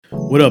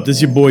What up? This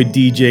is your boy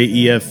DJ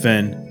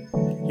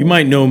EFN. You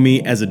might know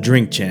me as a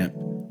drink champ,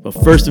 but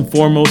first and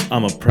foremost,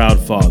 I'm a proud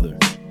father.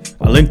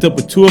 I linked up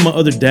with two of my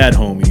other dad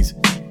homies,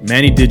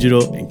 Manny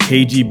Digital and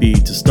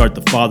KGB, to start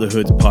the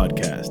Fatherhoods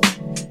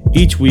podcast.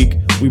 Each week,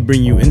 we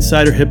bring you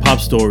insider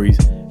hip-hop stories,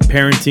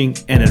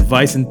 parenting, and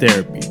advice and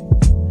therapy.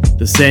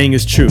 The saying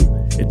is true,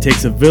 it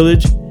takes a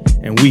village,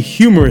 and we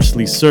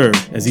humorously serve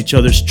as each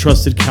other's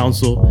trusted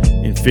counsel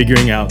in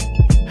figuring out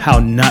how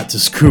not to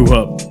screw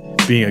up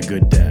being a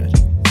good dad.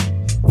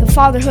 The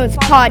Fatherhood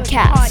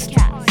Podcast.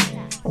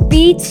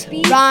 Beats,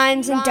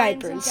 rhymes, and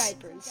diapers.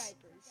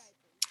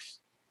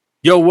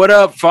 Yo, what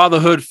up,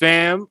 Fatherhood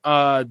fam?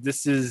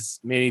 This is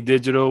Manny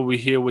Digital. We're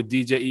here with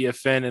DJ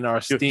EFN and our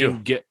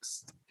esteemed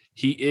guest.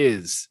 He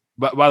is.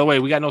 But by the way,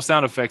 we got no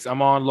sound effects.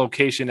 I'm on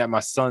location at my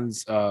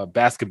son's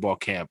basketball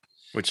camp.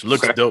 Which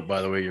looks dope,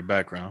 by the way, your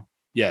background.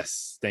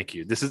 Yes, thank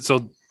you. This is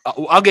so.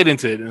 I'll get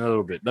into it in a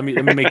little bit. Let me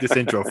make this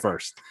intro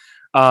first.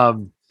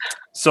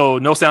 So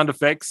no sound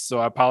effects. So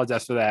I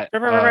apologize for that.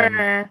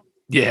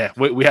 Yeah,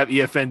 we have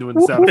EFN doing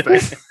the sound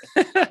effects.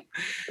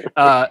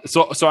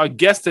 So our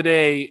guest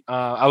today,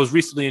 I was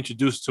recently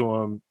introduced to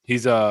him.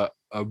 He's a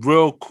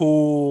real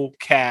cool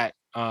cat.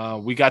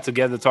 We got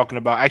together talking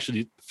about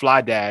actually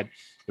Fly Dad,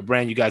 the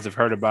brand you guys have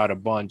heard about a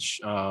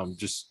bunch.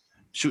 Just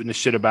shooting the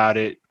shit about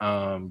it,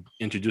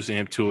 introducing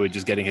him to it,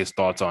 just getting his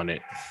thoughts on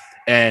it.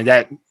 And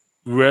that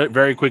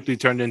very quickly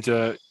turned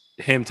into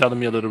him telling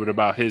me a little bit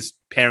about his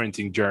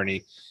parenting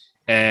journey,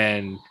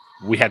 and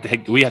we had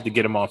to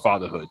get him on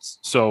Fatherhoods.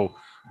 So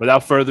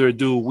without further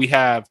ado, we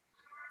have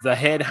the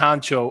head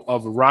honcho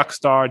of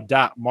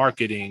Rockstar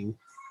Marketing,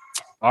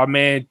 our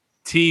man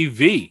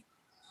TV.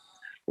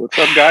 What's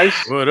up, guys?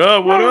 What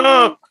up? What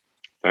up?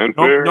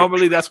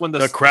 Normally that's when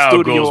the crowd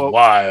studio goes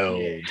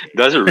wild.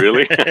 Does it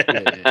really?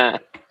 Yeah.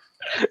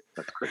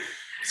 That's great.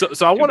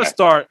 So I want to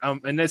start,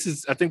 and I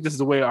think this is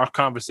the way our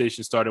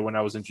conversation started when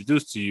I was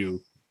introduced to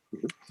you.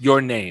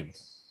 Your name,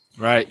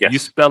 right? Yes. You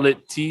spell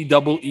it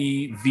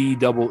TEEVEE.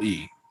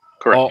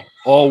 Correct.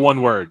 All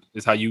one word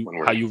is how you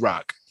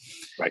rock.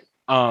 Right.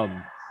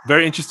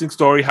 Very interesting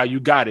story how you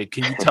got it.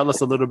 Can you tell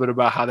us a little bit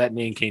about how that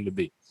name came to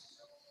be?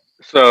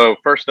 So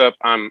first up,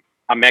 I'm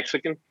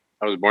Mexican.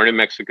 I was born in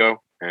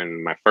Mexico,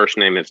 and my first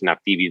name is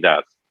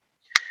Natividad,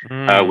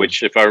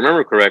 which, if I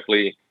remember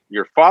correctly,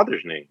 your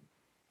father's name.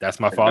 That's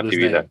my father's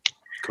name.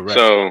 Correct.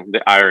 So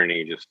the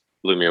irony just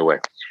blew me away.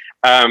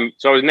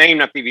 So I was named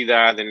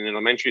Natividad, and in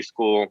elementary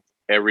school,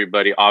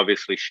 everybody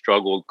obviously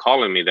struggled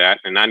calling me that,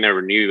 and I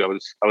never knew. I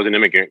was an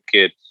immigrant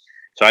kid,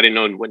 so I didn't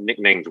know what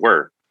nicknames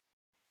were.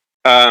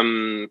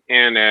 And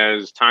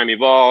as time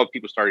evolved,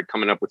 people started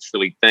coming up with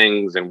silly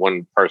things, and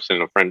one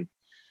person, a friend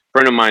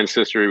of mine's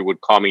sister,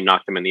 would call me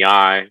 "Knock Them in the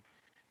Eye,"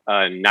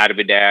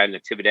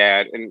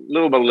 Natividad, and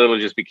little by little, it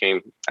just became,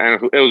 I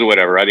don't know, it was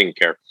whatever. I didn't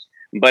care.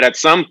 But at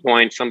some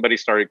point, somebody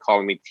started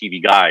calling me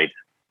TV Guide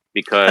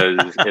because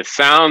it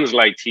sounds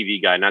like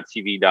TV Guide, not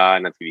TV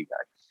Guide.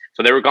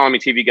 So they were calling me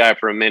TV Guide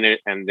for a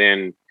minute, and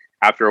then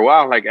after a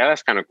while, like,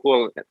 that's kind of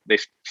cool.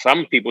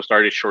 Some people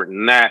started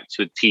shortening that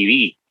to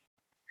TV.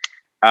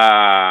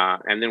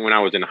 And then when I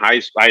was in high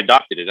school, I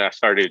adopted it. I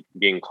started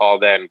being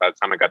called that, and by the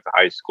time I got to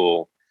high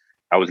school,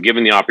 I was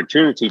given the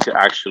opportunity to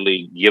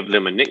actually give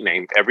them a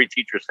nickname. Every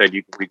teacher said,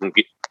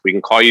 we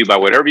can call you by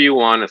whatever you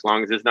want, as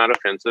long as it's not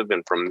offensive.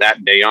 And from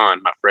that day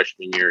on, my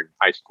freshman year in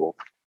high school,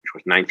 which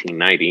was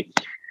 1990,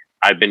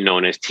 I've been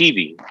known as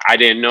TV. I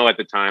didn't know at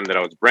the time that I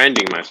was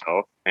branding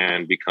myself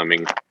and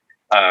becoming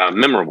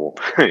memorable,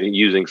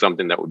 using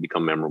something that would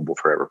become memorable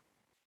forever.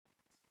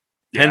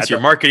 Hence, your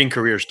marketing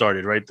career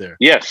started right there.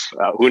 Yes,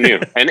 who knew?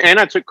 and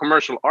I took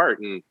commercial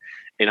art in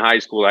high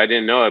school. I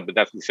didn't know it, but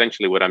that's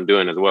essentially what I'm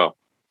doing as well.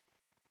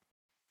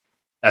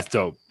 That's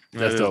dope.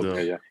 That's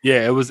dope.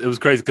 Yeah, it was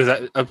crazy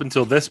because up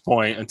until this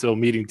point, until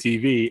meeting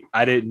TV,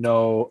 I didn't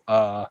know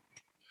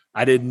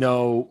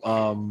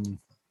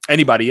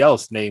anybody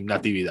else named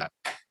Natividad.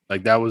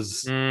 Like, that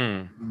was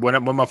when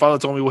my father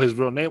told me what his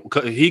real name.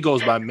 He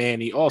goes by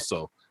Manny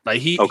also.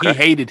 Like, he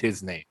hated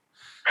his name,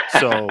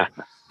 so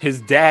his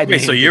dad.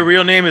 Wait, so your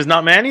real name is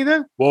not Manny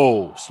then?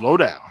 Whoa, slow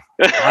down.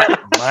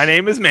 My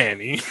name is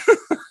Manny.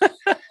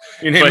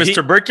 Your name is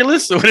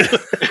Tuberculous?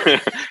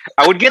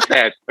 I would get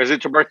that. Is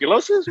it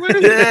tuberculosis? What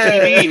is it?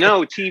 TV?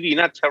 No, TV,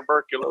 not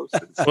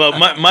tuberculosis. Well,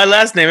 my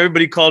last name,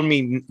 everybody called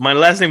me, my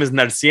last name is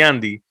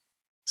Narciandi.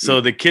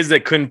 So the kids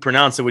that couldn't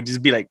pronounce it would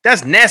just be like,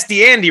 that's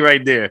Nasty Andy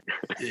right there.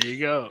 There you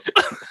go.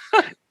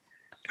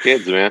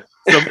 Kids, man.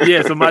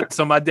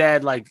 So my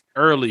dad, like,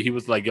 early, he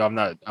was like, yo,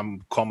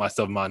 I'm calling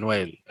myself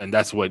Manuel. And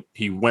that's what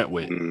he went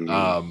with.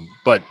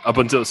 But up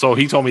until, so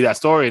he told me that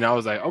story, and I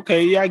was like,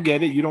 okay, yeah, I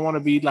get it. You don't want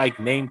to be like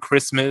named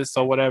Christmas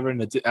or whatever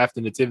after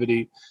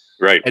Nativity.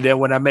 Right. And then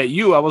when I met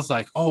you, I was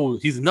like, oh,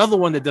 he's another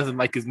one that doesn't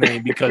like his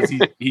name because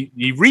he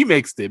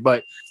remixed it.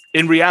 But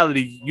in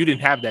reality, you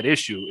didn't have that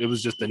issue. It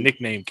was just the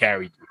nickname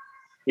carried you.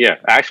 Yeah,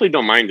 I actually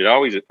don't mind it. I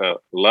always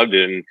loved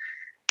it. And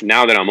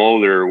now that I'm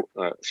older,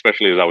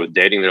 especially as I was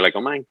dating, they're like,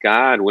 oh my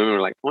God, women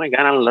were like, oh my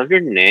God, I love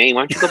your name.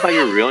 Why don't you go by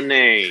your real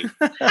name?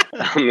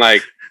 I'm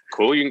like,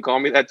 Cool, you can call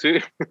me that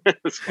too.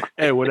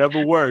 Hey,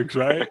 whatever works,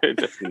 right?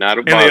 It's not a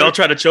And they bother. all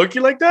try to choke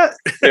you like that?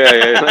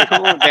 Yeah. Like,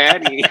 oh,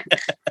 daddy.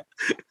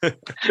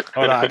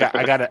 Hold on,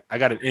 I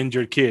got an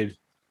injured kid.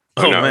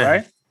 Oh, no,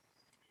 man.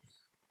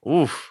 Right?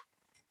 Oof.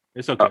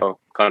 It's okay. Uh-oh,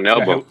 caught an You got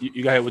elbow. hit-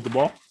 You got hit with the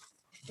ball?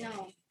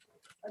 No,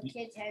 a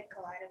kid's head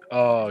collided with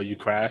Oh, you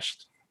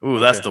crashed. Ooh,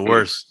 that's Okay. the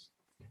worst.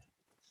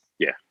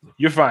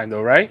 You're fine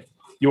though, right?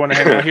 You want to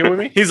hang out here with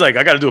me? He's like,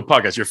 I got to do a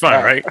podcast. You're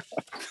fine, Right.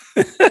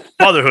 right?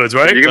 Fatherhoods,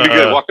 right? You're gonna be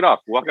good. Walk it off.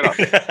 Walk it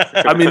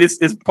off. I mean,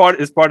 it's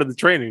part of the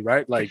training,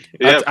 right? Like,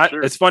 Yeah,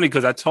 sure. it's funny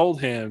because I told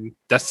him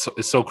it's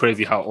so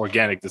crazy how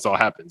organic this all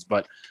happens.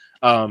 But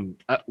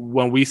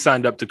when we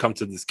signed up to come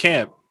to this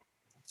camp,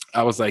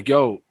 I was like,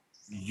 "Yo,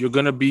 you're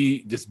gonna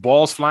be this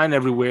balls flying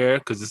everywhere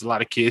because there's a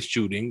lot of kids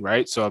shooting,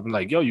 right?" So I'm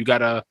like, "Yo, you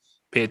gotta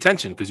pay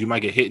attention because you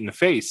might get hit in the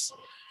face."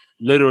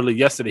 Literally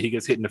yesterday, he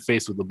gets hit in the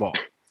face with the ball,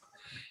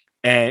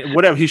 and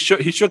whatever he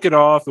shook it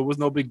off. It was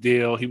no big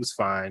deal. He was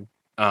fine.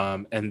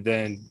 And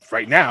then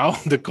right now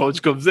the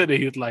coach comes in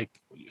and he's like,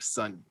 "Your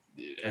son,"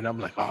 and I'm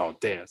like, "Oh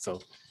damn!"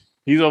 So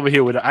he's over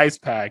here with an ice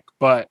pack,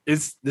 but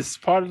this is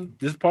part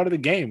of the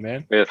game,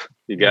 man. Yes,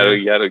 you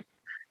gotta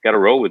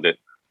roll with it.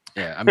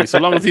 Yeah, I mean, so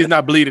long as he's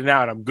not bleeding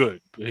out, I'm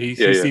good. He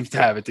Yeah. seems to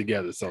have it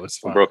together, so it's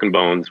fine. Broken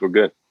bones, we're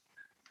good.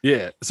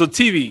 Yeah. So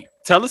TV,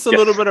 tell us a Yes.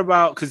 little bit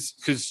about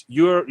because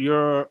you're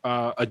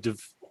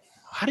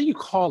how do you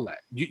call that?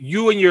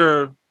 You and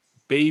your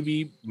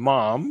baby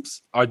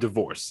moms are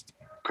divorced.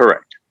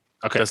 Correct.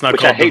 Okay. That's not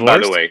Which I called hate,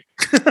 divorced. by the way.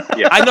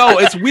 Yeah. I know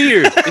it's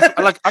weird. It's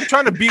like I'm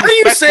trying to be. How do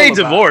you say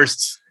respectful about it.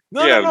 divorced?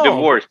 No, yeah, no.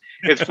 divorce.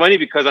 It's funny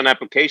because on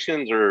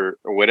applications or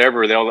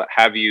whatever, they'll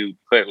have you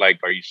put like,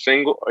 are you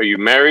single? Are you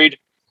married?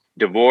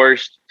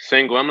 Divorced?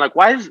 Single? I'm like,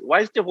 why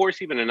is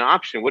divorce even an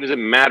option? What does it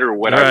matter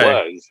what I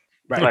Right. was?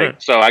 Right.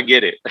 Like, so I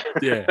get it.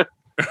 Yeah.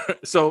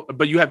 So,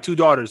 but you have two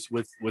daughters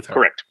with her.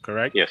 Correct.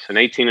 Correct. Yes, an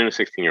 18 and a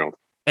 16-year-old.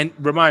 And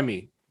remind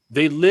me,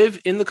 they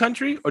live in the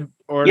country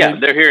or Yeah,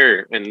 they're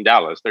here in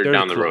Dallas. They're They're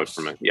down the road close.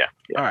 from it. Yeah.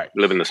 all right.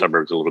 Live in the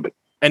suburbs a little bit.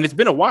 And it's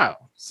been a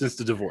while since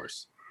the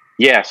divorce.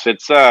 Yes,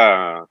 it's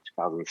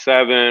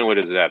 2007. What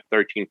is that?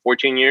 13,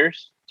 14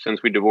 years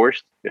since we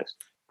divorced. Yes.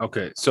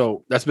 Okay,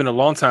 so that's been a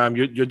long time.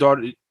 Your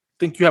daughter, I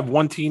think you have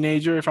one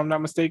teenager, if I'm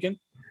not mistaken.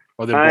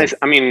 Or they're both?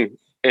 I mean,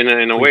 in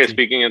a way of 18.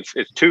 speaking,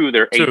 it's two.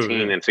 They're 18 Two,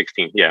 yeah. and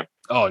 16. Yeah.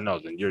 Oh no,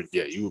 then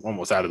you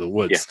almost out of the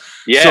woods.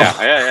 Yeah.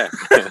 So-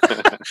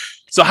 Yeah.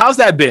 So how's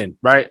that been?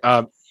 Right.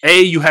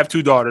 You have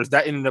two daughters.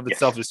 That in and of Yes.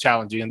 itself is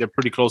challenging, and they're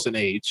pretty close in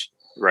age.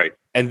 Right.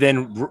 And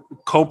then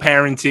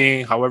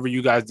co-parenting, however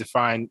you guys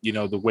define,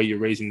 the way you're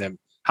raising them.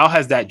 How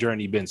has that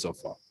journey been so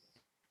far?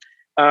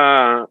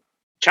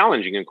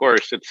 Challenging, of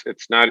course.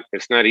 It's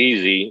not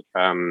easy.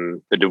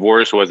 The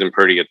divorce wasn't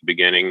pretty at the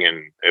beginning,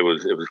 and it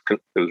was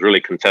really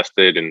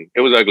contested, and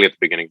it was ugly at the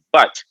beginning.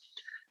 But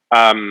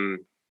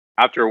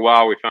after a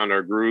while, we found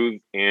our groove,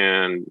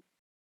 and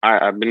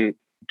I've been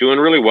doing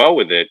really well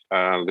with it.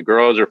 The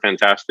girls are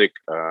fantastic.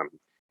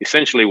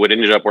 Essentially, what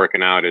ended up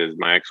working out is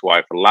my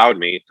ex-wife allowed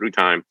me through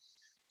time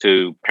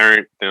to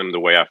parent them the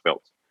way I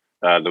felt.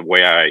 The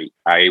way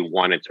I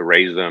wanted to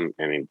raise them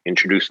and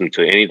introduce them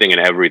to anything and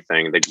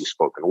everything. They do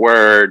spoken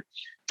word.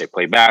 They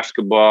play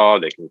basketball.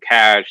 They can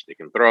catch. They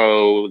can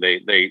throw. They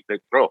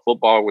throw a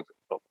football with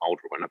the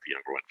older one, not the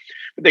younger one.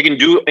 But they can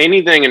do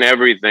anything and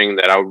everything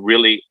that I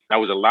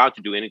was allowed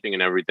to do anything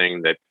and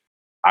everything that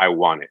I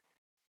wanted,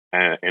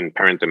 and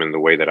parent them in the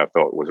way that I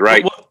felt was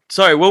right.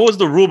 Sorry, what was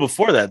the rule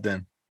before that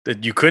then?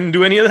 That you couldn't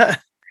do any of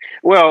that?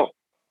 Well,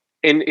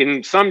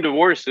 in some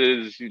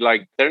divorces,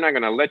 like they're not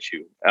going to let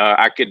you.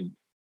 I could,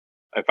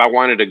 if I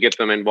wanted to get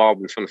them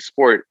involved in some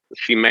sport,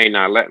 she may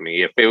not let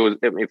me. If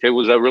it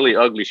was a really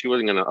ugly, she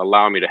wasn't going to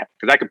allow me to,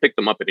 because I could pick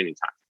them up at any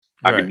time.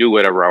 I could do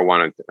whatever I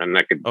wanted, and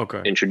I could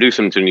introduce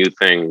them to new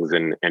things.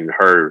 And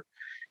her,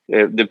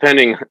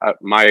 depending,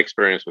 my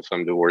experience with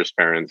some divorced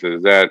parents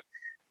is that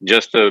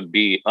just to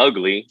be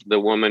ugly, the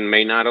woman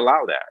may not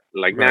allow that.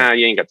 Like, nah,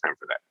 you ain't got time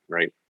for that,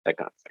 right? That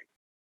kind of thing.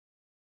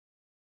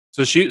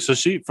 So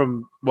she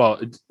from,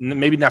 well,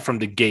 maybe not from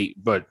the gate,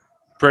 but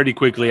pretty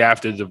quickly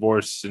after the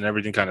divorce and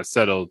everything kind of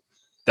settled,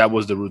 that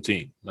was the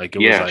routine. Like, it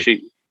was like,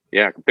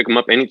 I could pick them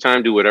up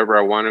anytime, do whatever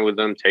I wanted with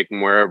them, take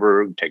them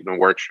wherever, take them to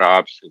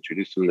workshops,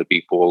 introduce them to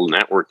people,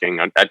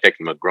 networking. I'd take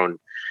them to grown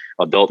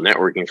adult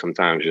networking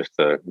sometimes just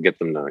to get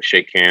them to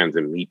shake hands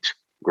and meet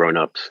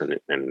grown-ups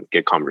and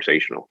get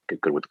conversational, get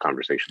good with the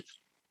conversations.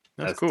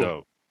 that's cool.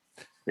 dope.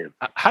 Yeah.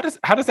 How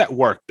does that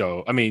work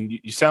though? I mean,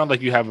 you sound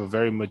like you have a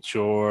very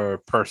mature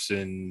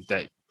person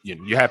that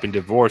you happen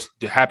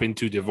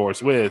to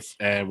divorce with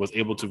and was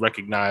able to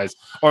recognize,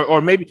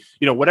 or maybe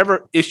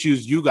whatever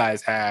issues you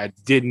guys had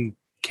didn't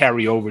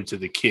carry over to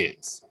the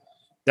kids.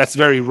 That's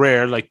very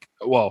rare. Like,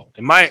 well,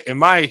 in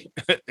my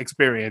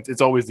experience,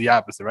 it's always the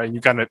opposite, right?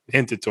 You kind of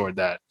hinted toward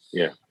that.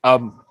 Yeah.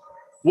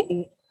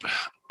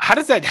 How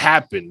does that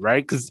happen,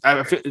 right? Because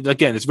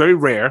again, it's very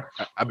rare.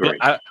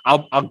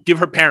 I'll give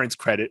her parents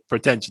credit for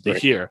attention to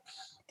hear,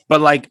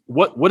 but like,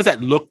 what does that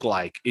look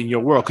like in your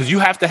world? Because you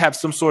have to have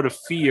some sort of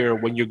fear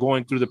when you're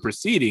going through the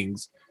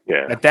proceedings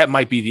that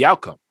might be the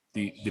outcome.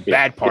 the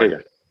bad part of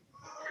it?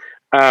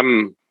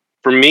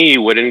 For me,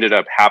 what ended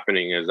up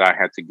happening is I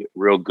had to get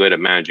real good at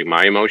managing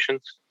my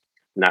emotions,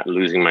 not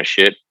losing my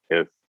shit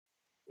if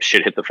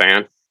shit hit the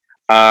fan,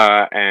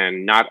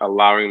 and not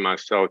allowing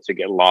myself to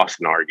get lost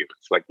in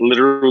arguments. Like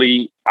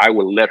literally, I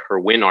would let her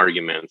win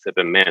arguments if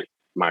it meant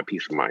my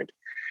peace of mind.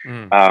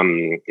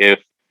 If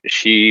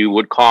she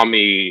would call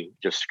me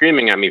just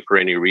screaming at me for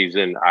any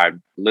reason, I'd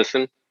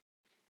listen,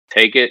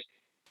 take it,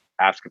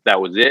 ask if that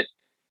was it,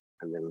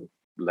 and then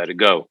let it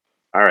go.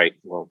 All right,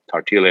 well,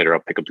 talk to you later.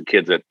 I'll pick up the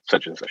kids at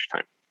such and such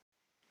time.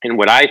 And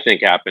what I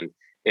think happened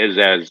is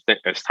as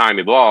time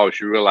evolves,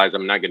 you realize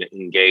I'm not going to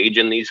engage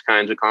in these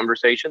kinds of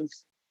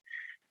conversations.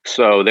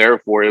 So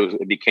therefore,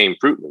 it became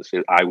fruitless.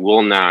 I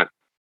will not.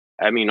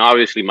 I mean,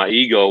 obviously, my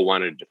ego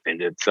wanted to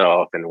defend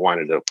itself and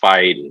wanted to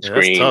fight and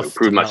scream and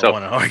prove myself.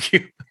 Want to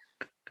argue.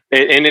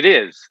 And it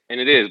is.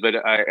 But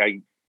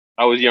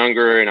I was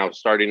younger and I was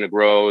starting to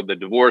grow. The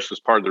divorce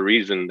was part of the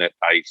reason that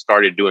I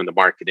started doing the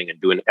marketing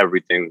and doing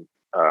everything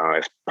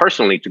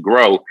personally to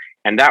grow.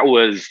 And that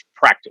was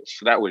practice.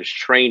 That was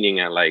training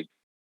at like,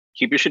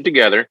 keep your shit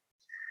together.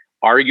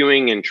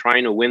 Arguing and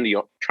trying to win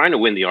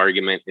the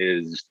argument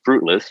is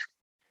fruitless.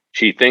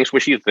 She thinks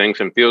what she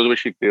thinks and feels what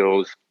she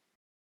feels.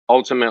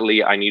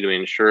 Ultimately, I need to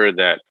ensure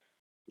that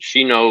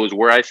she knows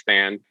where I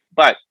stand,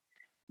 but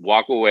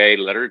walk away,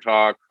 let her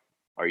talk.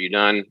 Are you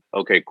done?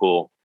 Okay,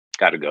 cool.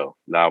 Got to go.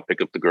 Now I'll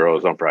pick up the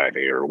girls on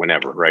Friday or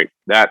whenever, right?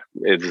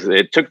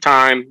 It took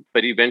time,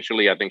 but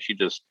eventually I think she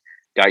just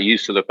got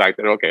used to the fact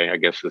that, okay, I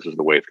guess this is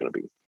the way it's going to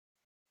be.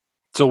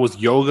 So was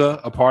yoga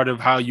a part of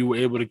how you were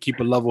able to keep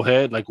a level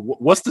head? Like,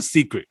 what's the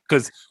secret?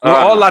 Because we're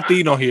all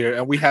Latino here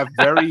and we have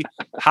very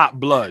hot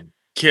blood.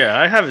 Yeah,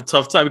 I have a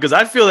tough time because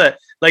I feel that,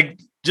 like,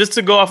 just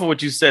to go off of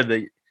what you said,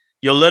 that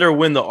you'll let her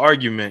win the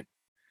argument.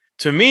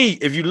 To me,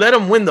 if you let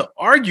them win the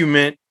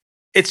argument,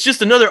 it's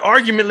just another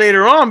argument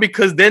later on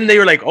because then they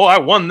were like, oh, I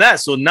won that.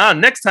 So now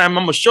next time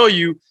I'm going to show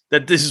you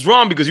that this is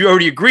wrong because you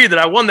already agreed that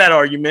I won that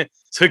argument.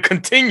 So it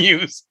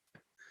continues.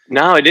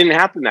 No, it didn't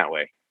happen that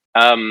way.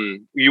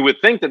 You would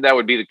think that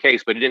would be the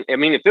case, but it didn't. I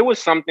mean, if it was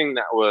something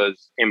that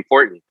was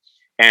important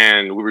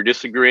and we were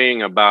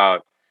disagreeing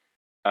about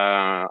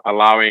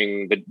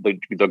allowing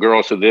the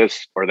girls to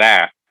this or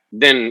that,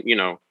 then,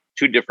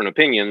 two different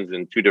opinions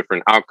and two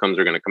different outcomes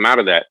are going to come out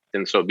of that,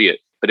 then so be it.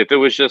 But if it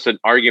was just an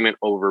argument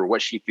over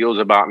what she feels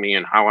about me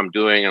and how I'm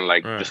doing and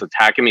like just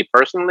attacking me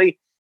personally,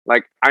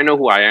 like I know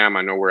who I am,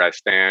 I know where I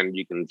stand.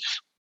 You can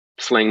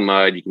sling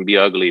mud, you can be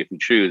ugly if you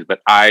choose, but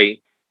I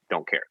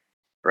don't care,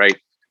 right?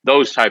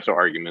 Those types of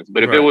arguments.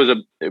 But if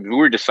we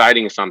were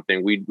deciding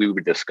something, we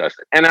would discuss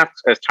it. And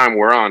as time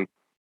wore on,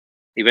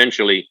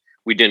 eventually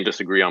we didn't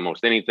disagree on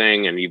most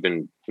anything. And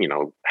even,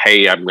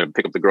 hey, I'm going to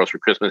pick up the girls for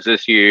Christmas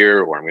this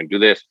year, or I'm going to do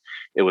this.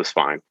 It was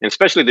fine. And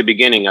especially at the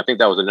beginning, I think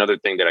that was another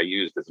thing that I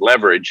used as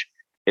leverage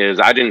is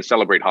I didn't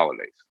celebrate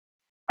holidays.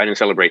 I didn't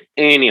celebrate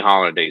any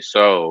holidays.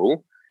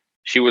 So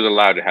she was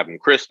allowed to have them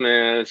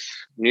Christmas,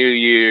 New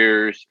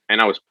Year's, and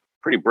I was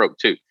pretty broke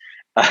too.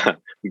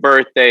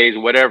 Birthdays,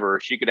 whatever,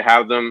 she could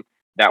have them.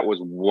 That was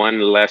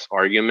one less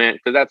argument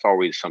because that's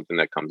always something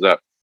that comes up.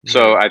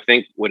 So I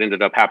think what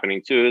ended up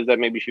happening too is that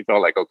maybe she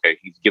felt like, okay,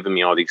 he's giving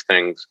me all these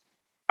things.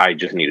 I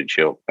just need to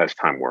chill as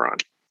time wore on.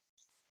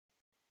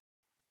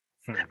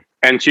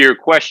 And to your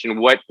question,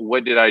 what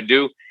did I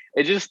do?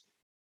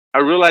 I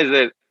realized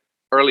that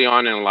early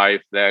on in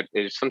life that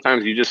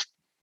sometimes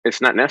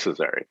it's not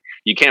necessary.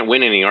 You can't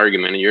win any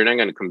argument and you're not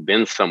going to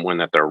convince someone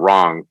that they're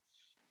wrong.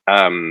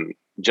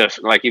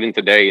 Just like even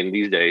today in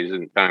these days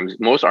and times,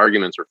 most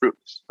arguments are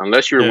fruitless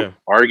unless you're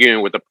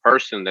arguing with a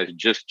person that's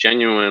just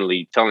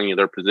genuinely telling you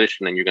their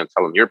position and you're going to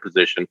tell them your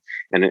position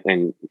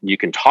and you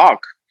can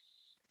talk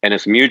and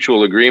it's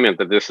mutual agreement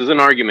that this is an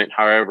argument.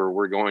 However,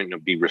 we're going to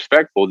be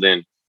respectful.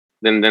 Then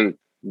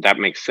that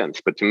makes sense.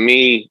 But to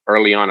me,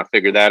 early on, I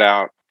figured that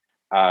out.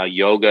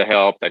 Yoga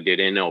helped. I did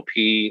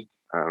NLP.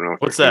 I don't know if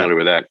you're familiar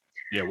with that.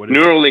 Yeah, what is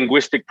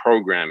Neuro-linguistic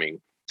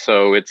programming.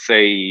 So it's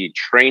a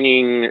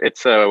training.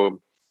 It's a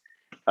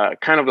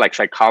kind of like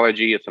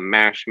psychology. It's a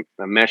mesh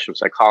of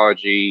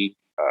psychology,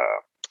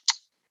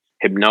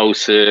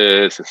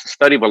 hypnosis. It's a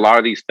study of a lot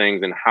of these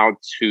things and how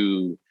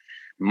to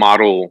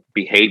model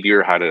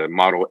behavior, how to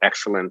model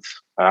excellence.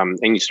 And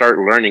you start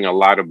learning a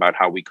lot about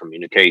how we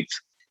communicate.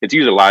 It's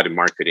used a lot in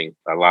marketing.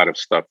 A lot of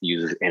stuff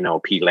uses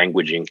NLP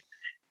languaging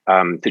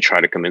to try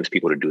to convince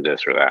people to do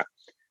this or that.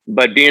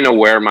 But being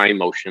aware of my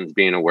emotions,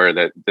 being aware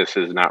that this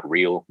is not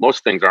real.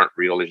 Most things aren't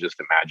real. It's just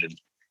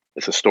imagined.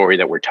 It's a story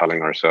that we're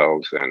telling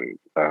ourselves.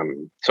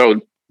 And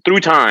so through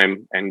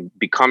time and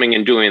becoming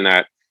and doing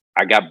that,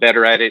 I got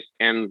better at it.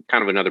 And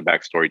kind of another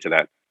backstory to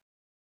that.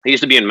 I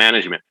used to be in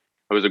management.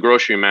 I was a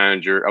grocery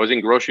manager. I was in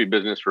grocery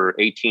business for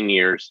 18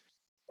 years.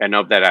 And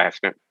of that, I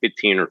spent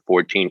 15 or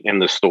 14 in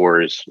the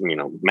stores,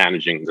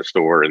 managing the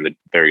store and the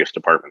various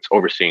departments,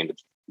 overseeing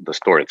the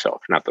store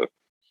itself, not the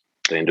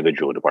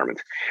individual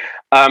departments.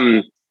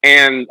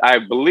 And I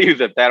believe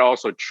that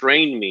also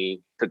trained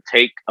me to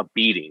take a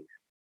beating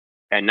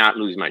and not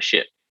lose my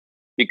shit.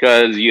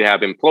 because you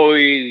have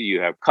employees,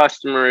 you have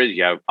customers,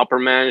 you have upper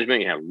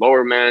management, you have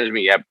lower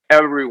management, you have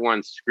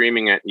everyone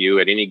screaming at you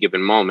at any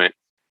given moment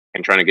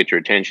and trying to get your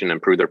attention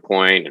and prove their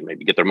point and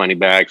maybe get their money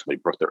back. Somebody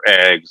broke their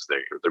eggs,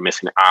 they're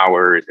missing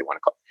hours, they want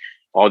to call.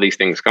 All these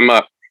things come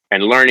up,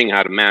 and learning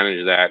how to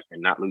manage that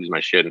and not lose my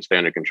shit and stay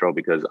under control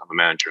because I'm a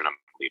manager and I'm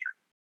a leader.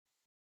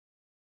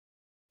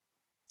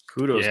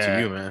 Kudos Yeah.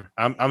 to you, man.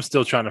 I'm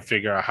still trying to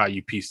figure out how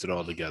you pieced it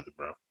all together,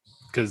 bro.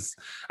 Because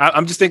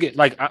I'm just thinking,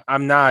 like,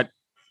 I'm not.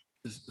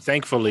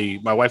 Thankfully,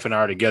 my wife and I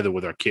are together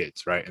with our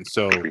kids, right? And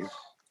so,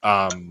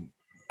 I'm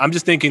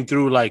just thinking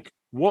through, like,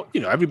 what,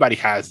 you know, everybody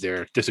has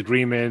their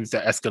disagreements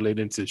that escalate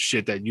into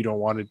shit that you don't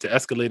want it to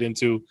escalate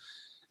into,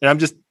 and I'm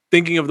just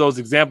thinking of those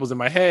examples in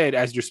my head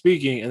as you're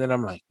speaking, and then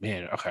I'm like,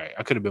 man, okay,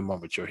 I could have been more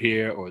mature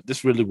here, or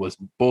this really was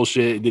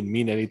bullshit. It didn't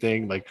mean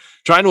anything. Like,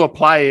 trying to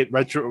apply it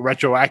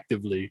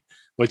retroactively,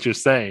 what you're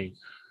saying,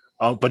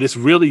 but it's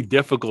really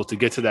difficult to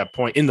get to that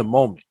point in the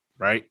moment,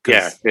 right?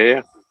 Yeah.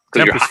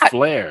 Tempers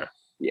flare.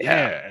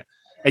 Yeah.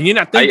 And you're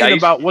not thinking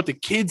about what the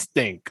kids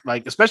think,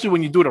 like, especially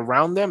when you do it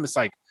around them. It's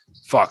like,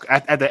 fuck.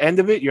 At the end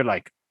of it, you're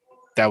like,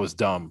 that was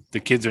dumb. The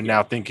kids are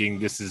now thinking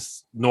this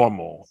is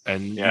normal,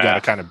 and you got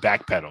to kind of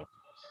backpedal.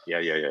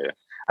 Yeah.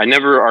 I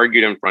never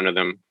argued in front of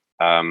them.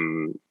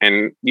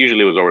 And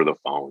usually it was over the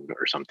phone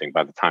or something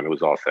by the time it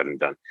was all said and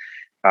done.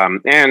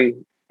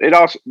 And it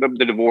also, the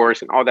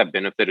divorce and all that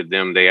benefited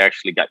them. They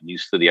actually got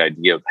used to the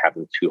idea of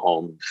having two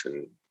homes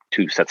and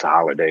two sets of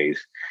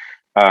holidays,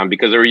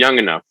 because they were young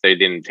enough. They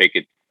didn't take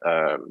it.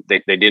 They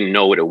didn't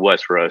know what it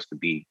was for us to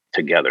be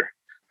together.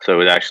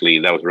 So that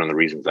was one of the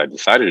reasons I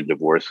decided to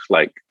divorce.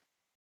 Like,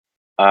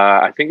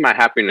 I think my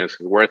happiness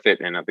is worth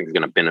it, and I think it's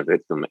going to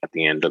benefit them at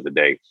the end of the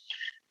day.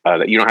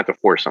 That you don't have to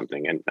force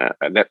something, and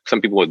that some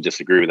people would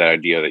disagree with that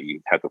idea that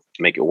you have to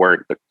make it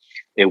work, but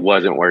it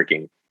wasn't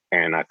working.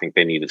 And I think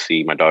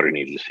my daughter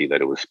needed to see that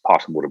it was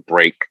possible to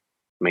break,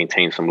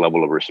 maintain some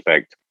level of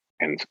respect,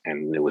 and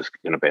it was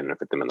going to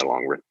benefit them in the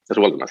long run, as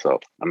well as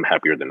myself. I'm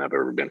happier than I've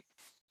ever been.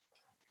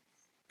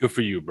 Good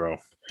for you, bro.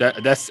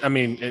 That's, I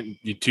mean,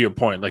 and to your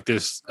point, like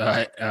this,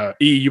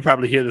 you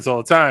probably hear this all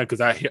the time,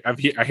 because I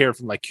hear it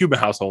from like Cuban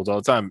households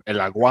all the time. El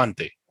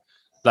aguante,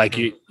 like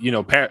you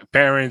know,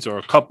 parents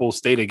or couples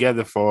stay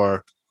together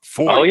for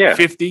 40,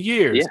 50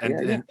 years,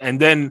 and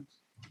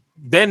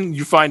then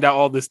you find out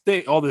all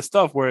this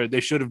stuff where they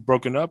should have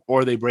broken up,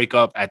 or they break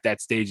up at that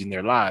stage in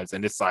their lives,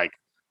 and it's like,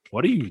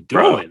 what are you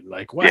doing?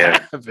 Like, what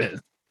happened?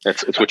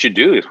 It's what you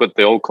do. It's what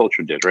the old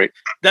culture did, right?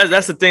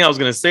 That's the thing I was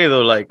gonna say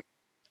though. Like,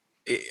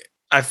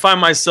 I find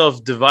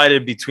myself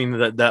divided between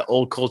that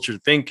old culture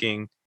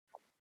thinking,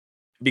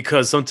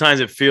 because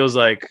sometimes it feels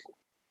like,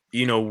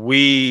 you know,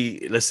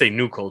 let's say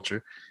new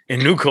culture. In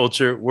new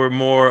culture, we're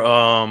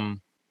more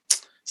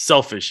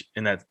selfish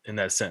in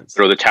that sense.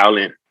 Throw the towel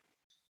in.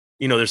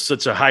 You know, there's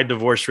such a high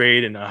divorce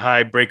rate and a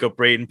high breakup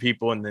rate in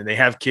people, and then they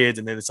have kids,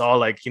 and then it's all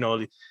like, you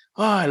know,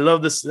 oh, I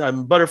love this,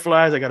 I'm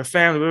butterflies, I got a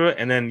family,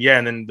 and then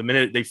the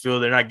minute they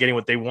feel they're not getting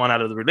what they want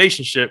out of the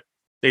relationship,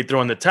 they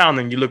throw in the towel. And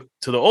then you look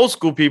to the old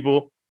school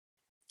people,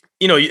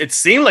 you know, it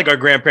seemed like our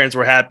grandparents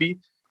were happy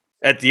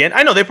at the end.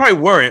 I know they probably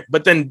weren't,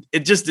 but then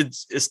it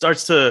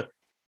starts to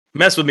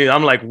mess with me.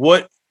 I'm like,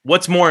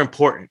 what's more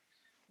important?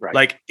 Right.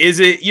 Like, is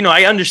it, you know,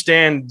 I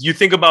understand you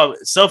think about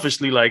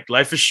selfishly, like,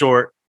 life is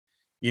short,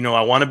 you know,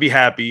 I want to be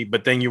happy,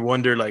 but then you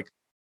wonder, like,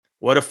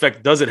 what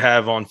effect does it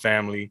have on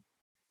family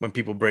when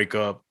people break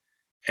up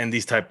and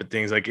these type of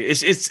things? Like,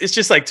 it's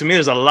just like, to me,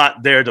 there's a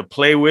lot there to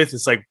play with.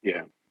 It's like,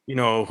 you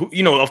know,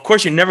 of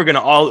course, you're never going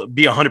to all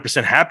be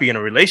 100% happy in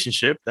a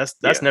relationship.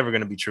 That's never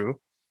going to be true.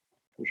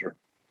 For sure.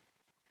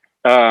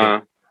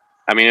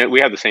 I mean,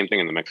 we have the same thing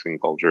in the Mexican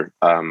culture.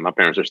 My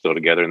parents are still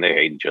together and they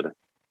hate each other.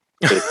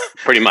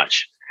 Pretty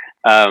much.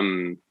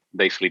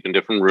 They sleep in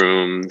different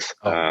rooms.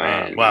 Oh,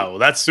 man. Wow.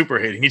 That's super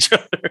hating each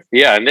other.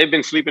 Yeah. And they've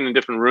been sleeping in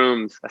different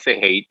rooms. I say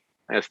hate.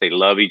 Yes, they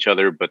love each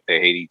other, but they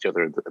hate each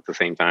other at the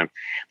same time.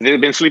 They've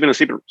been sleeping in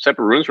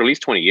separate rooms for at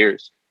least 20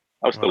 years.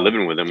 I was still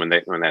living with them when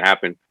that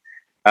happened.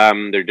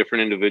 They're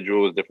different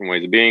individuals, different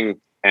ways of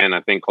being. And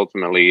I think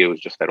ultimately it was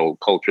just that old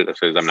culture that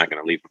says, I'm not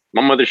going to leave him.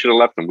 My mother should have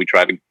left him. We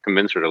tried to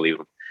convince her to leave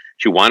him.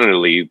 She wanted to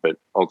leave, but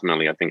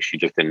ultimately I think she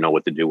just didn't know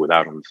what to do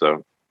without him.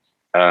 So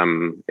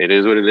it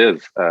is what it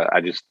is.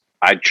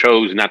 I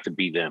chose not to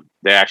be them.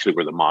 They actually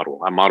were the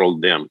model. I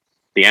modeled them,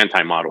 the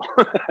anti-model.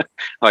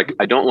 Like,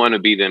 I don't want to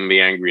be them, be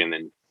angry, and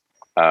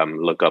then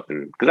look up,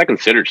 and because I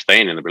considered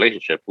staying in the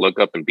relationship, look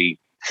up and be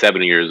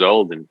 70 years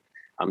old and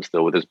I'm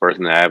still with this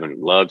person that I haven't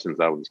loved since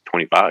I was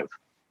 25,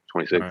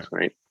 26,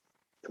 right?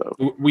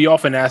 So we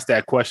often ask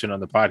that question on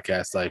the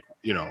podcast, like,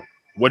 you know,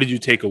 what did you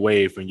take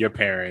away from your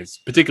parents,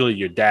 particularly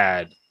your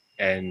dad,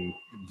 and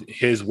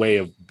his way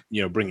of,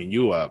 you know, bringing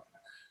you up?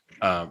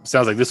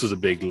 Sounds like this was a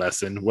big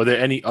lesson. Were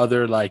there any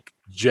other like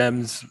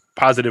gems,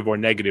 positive or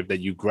negative,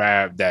 that you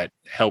grabbed that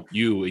helped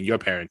you in your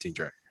parenting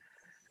journey?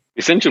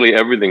 Essentially,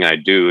 everything I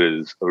do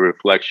is a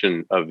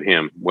reflection of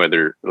him,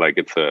 whether like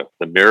it's the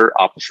mirror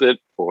opposite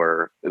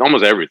or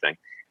almost everything.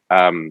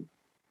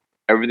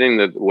 Everything,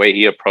 the way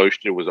he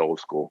approached it was old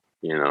school.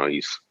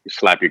 You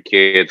slap your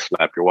kids,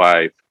 slap your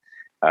wife,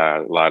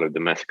 a lot of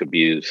domestic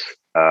abuse,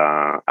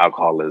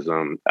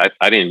 alcoholism.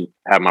 I didn't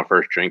have my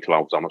first drink till I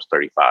was almost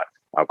 35,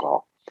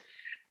 alcohol.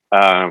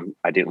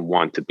 I didn't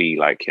want to be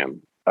like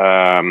him.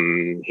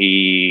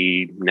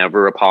 He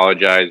never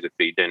apologized if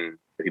he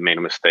made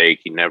a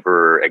mistake. He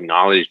never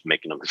acknowledged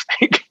making a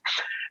mistake.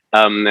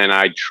 And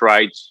I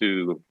tried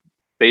to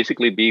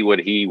basically be what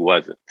he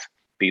wasn't,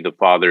 be the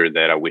father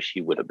that I wish he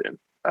would have been.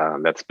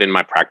 That's been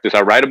my practice.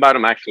 I write about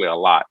him actually a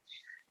lot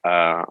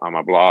on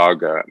my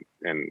blog,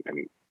 and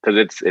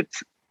because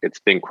it's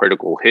been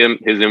critical.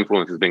 His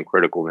influence has been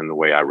critical in the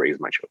way I raise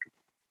my children.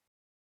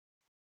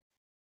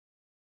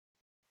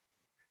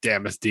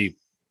 Damn, it's deep.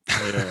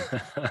 Yeah.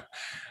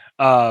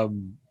 I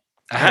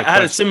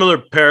had a similar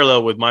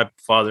parallel with my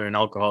father in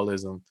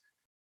alcoholism,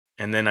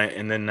 and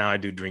then now I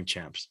do drink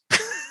champs.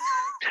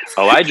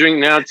 Oh, I drink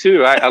now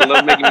too. I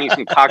love making me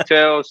some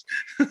cocktails,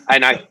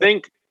 and I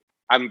think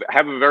I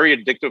have a very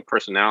addictive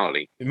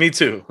personality. Me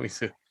too.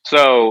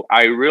 So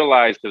I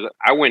realized, because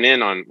I went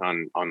in on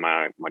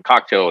my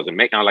cocktails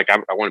and I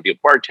want to be a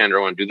bartender.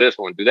 I want to do this.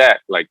 I want to do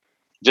that. Like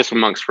just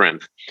amongst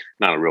friends,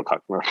 not a real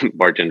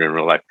bartender in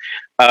real life.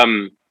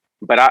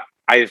 But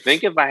I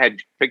think if I had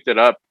picked it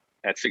up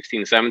at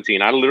 16,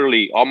 17,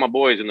 all my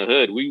boys in the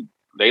hood,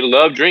 they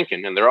love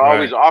drinking and they're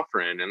always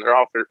offering and they're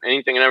offering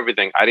anything and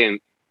everything.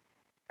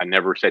 I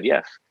never said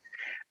yes.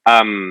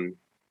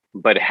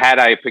 But had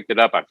I picked it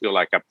up, I feel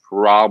like I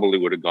probably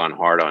would have gone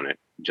hard on it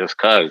just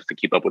to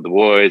keep up with the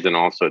boys. And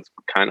also it's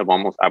kind of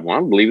almost, I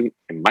want to believe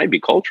it might be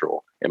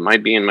cultural. It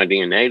might be in my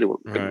DNA,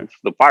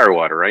 the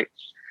firewater, right?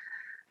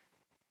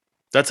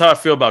 That's how I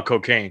feel about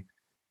cocaine.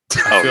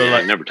 I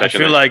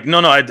feel like no,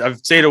 I've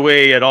stayed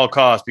away at all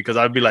costs because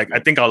I'd be like, I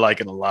think I'll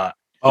like it a lot.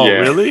 Oh, yeah.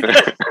 Really?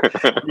 Yeah.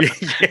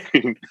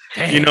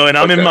 And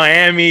I'm in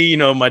Miami.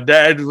 My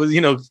dad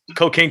was,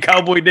 cocaine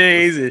cowboy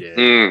days.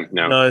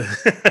 No,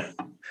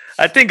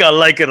 I think I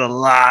like it a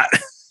lot.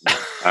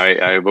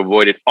 I've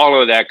avoided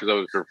all of that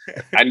because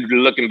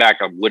looking back,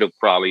 I would have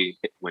probably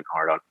went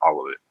hard on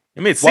all of it. I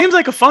mean, it seems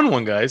like a fun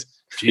one, guys.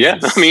 Jesus. Yeah,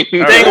 I mean,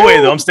 staying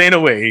away though. I'm staying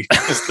away.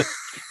 This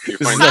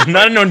is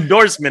not an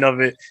endorsement of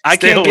it. I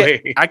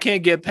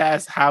can't get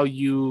past how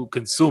you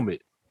consume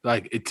it.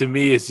 Like to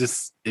me,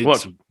 it's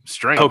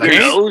strange. Cocaine?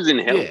 Nose in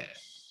hell.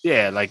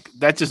 Yeah, like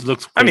that just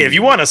looks crazy. I mean, if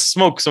you want to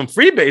smoke some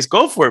freebase,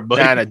 go for it.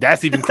 But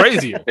that's even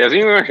crazier.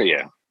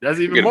 Yeah. That's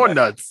even more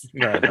nuts.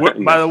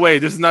 By the way,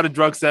 this is not a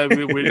drug set.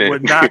 We're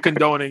not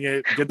condoning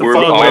it. Get the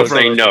fuck away from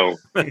saying no.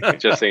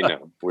 Just say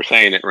no. We're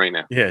saying it right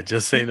now. Yeah,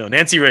 just say no.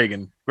 Nancy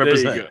Reagan,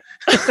 represent.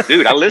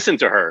 Dude, I listened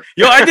to her.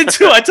 Yo, I did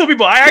too. I told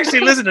people I actually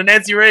listened to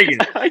Nancy Reagan.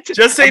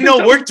 Just say no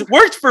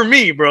worked for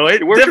me, bro. It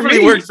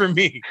definitely worked for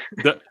me.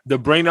 The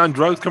Brain on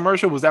Drugs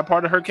commercial, was that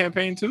part of her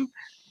campaign too?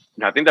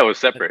 No, I think that was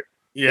separate.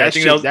 Yeah, I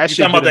think that shit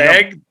talking about the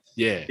egg.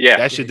 Yeah,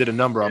 that shit did a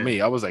number on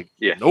me. I was like,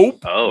 yeah, nope,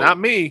 not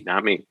me.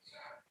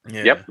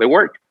 Yeah. Yep, it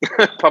worked.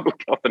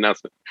 Public health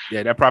announcement.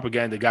 Yeah, that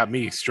propaganda got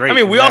me straight. I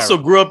mean, we also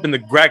grew up in the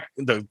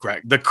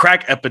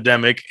crack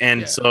epidemic,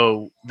 and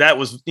so that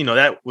was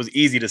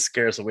easy to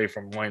scare us away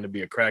from wanting to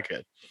be a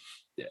crackhead.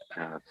 Yeah.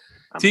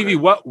 TV,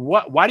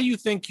 why do you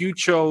think you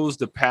chose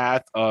the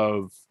path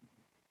of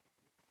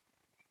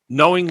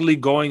knowingly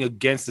going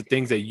against the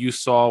things that you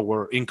saw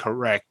were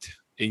incorrect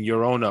in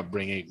your own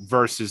upbringing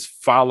versus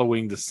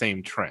following the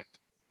same trend?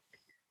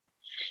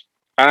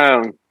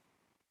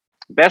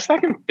 Best I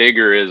can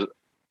figure is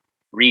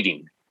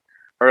reading.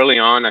 Early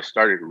on, I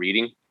started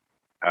reading.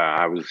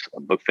 I was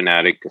a book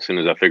fanatic. As soon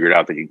as I figured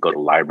out that you go to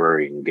the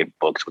library and get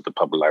books with the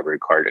public library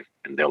card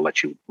and they'll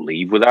let you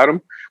leave with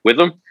them,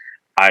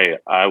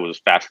 I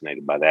was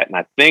fascinated by that. And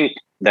I think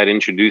that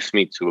introduced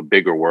me to a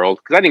bigger world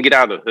because I didn't get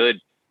out of the hood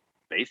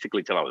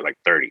basically till I was like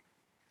 30.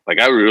 Like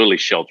I was really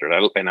sheltered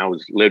and I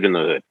lived in the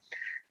hood.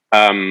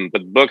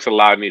 But books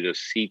allowed me to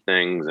see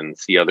things and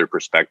see other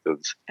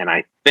perspectives. And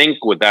I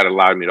think what that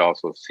allowed me to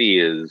also see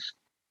is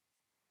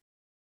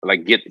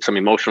like get some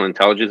emotional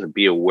intelligence and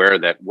be aware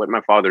that what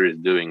my father is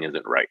doing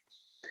isn't right.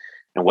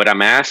 And what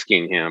I'm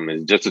asking him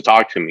is just to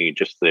talk to me,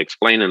 just to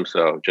explain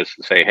himself, just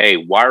to say, hey,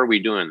 why are we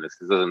doing this?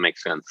 This doesn't make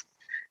sense.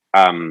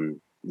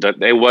 That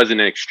it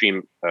wasn't an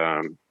extreme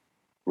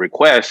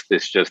request.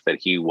 It's just that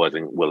he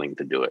wasn't willing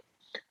to do it.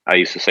 I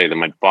used to say that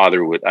my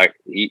father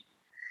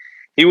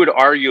he would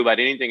argue about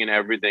anything and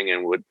everything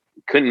and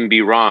couldn't be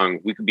wrong.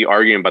 We could be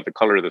arguing about the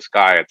color of the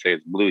sky. I'd say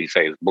it's blue. He'd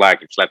say it's black.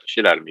 He'd slap the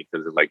shit out of me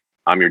because it's like,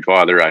 I'm your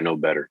father. I know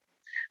better.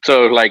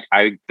 So like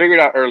I figured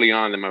out early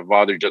on that my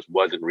father just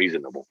wasn't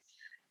reasonable.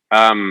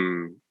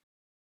 And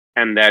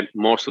that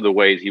most of the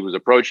ways he was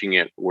approaching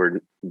it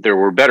there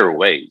were better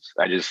ways.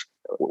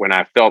 When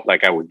I felt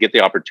like I would get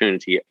the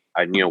opportunity,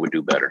 I knew I would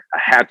do better. I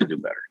had to do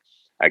better.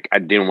 I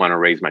didn't want to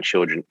raise my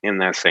children in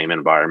that same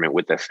environment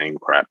with that same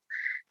crap.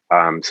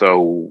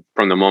 So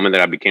from the moment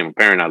that I became a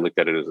parent, I looked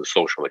at it as a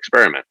social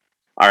experiment.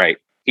 All right,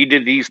 he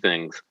did these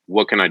things.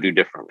 What can I do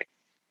differently?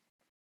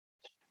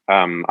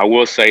 I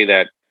will say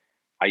that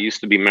I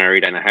used to be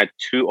married and I had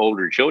 2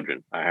 older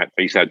children. I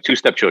used to have 2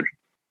 stepchildren.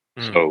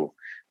 So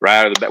right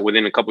out of the bat,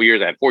 within a couple of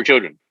years, I had 4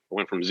 children. I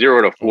went from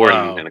 0 to 4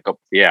 Wow. in a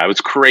couple. Yeah, it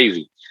was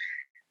crazy.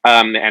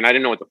 And I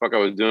didn't know what the fuck I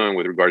was doing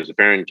with regards to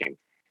parenting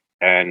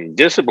and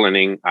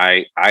disciplining.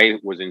 I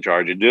was in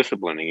charge of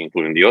disciplining,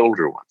 including the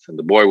older ones, and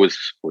the boy was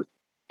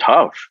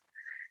tough.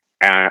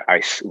 And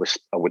I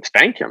would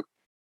spank him,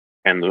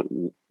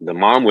 and the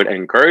mom would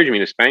encourage me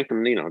to spank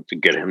him, to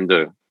get him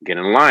to get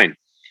in line.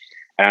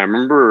 And I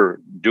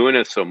remember doing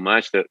it so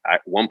much that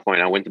at one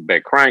point I went to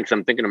bed crying because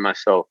I'm thinking to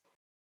myself,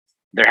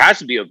 there has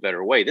to be a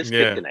better way. This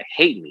kid's gonna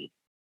hate me.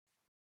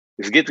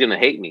 This kid's gonna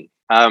hate me.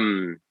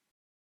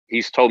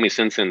 He's told me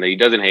since then that he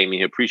doesn't hate me.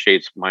 He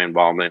appreciates my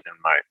involvement and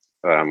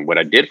my what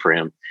I did for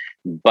him,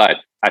 but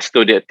I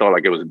still thought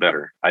like it was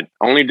better. I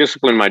only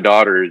disciplined my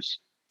daughters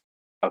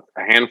a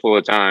handful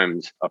of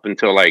times up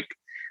until like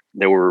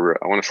they were,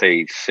 I want to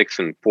say 6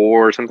 and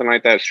 4 or something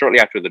like that. Shortly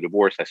after the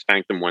divorce, I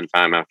spanked them one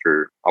time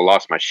after I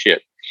lost my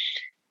shit,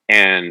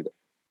 and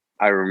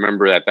I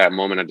remember at that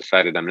moment I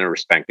decided I'm never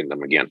spanking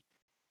them again.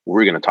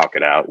 We're gonna talk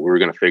it out. We're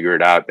gonna figure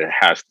it out. There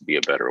has to be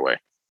a better way.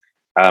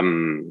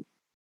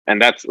 And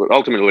that's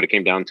ultimately what it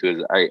came down to.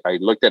 Is I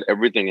looked at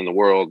everything in the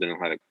world and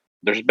like,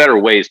 there's better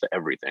ways to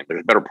everything.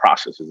 There's better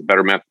processes,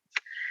 better methods.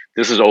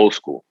 This is old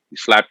school. You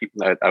slap.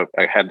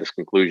 I had this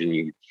conclusion.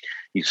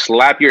 You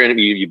slap your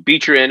enemy. You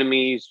beat your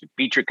enemies. You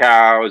beat your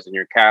cows and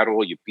your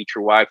cattle. You beat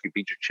your wife. You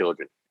beat your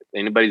children. If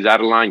anybody's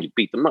out of line, you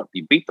beat them up.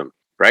 You beat them.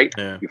 Right?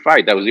 Yeah. You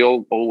fight. That was the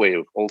old way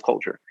of old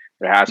culture.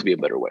 There has to be a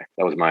better way.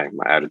 That was my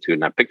attitude,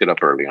 and I picked it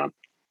up early on.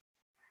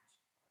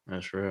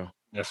 That's real.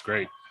 That's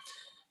great.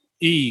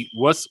 E,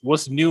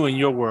 what's new in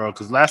your world?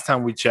 Because last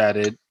time we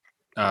chatted,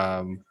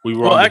 we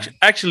were. Well,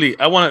 actually,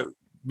 I want to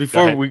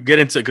before we get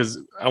into because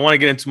I want to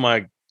get into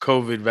my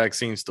COVID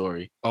vaccine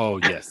story. Oh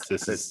yes,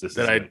 this is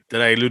that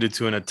I alluded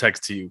to in a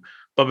text to you.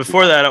 But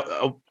before that,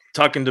 I'll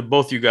talking to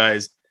both you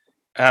guys,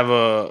 I have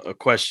a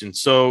question.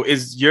 So,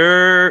 is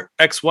your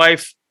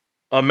ex-wife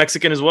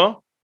Mexican as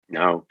well?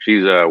 No,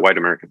 she's a white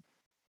American.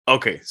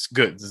 Okay, it's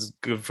good. This is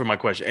good for my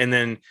question. And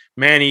then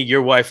Manny,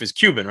 your wife is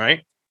Cuban,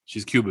 right?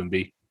 She's Cuban,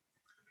 B.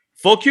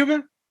 Full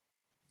Cuban?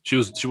 She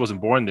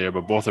wasn't born there,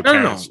 but both her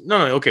parents.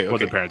 No. Okay.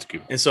 Both her parents are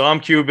Cuban. And so I'm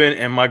Cuban,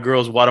 and my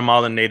girl's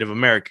Guatemalan Native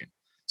American.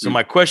 So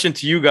my question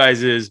to you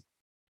guys is,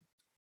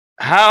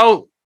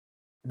 how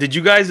did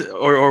you guys,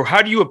 or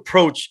how do you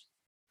approach?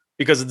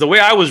 Because the way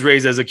I was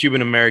raised as a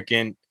Cuban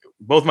American,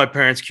 both my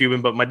parents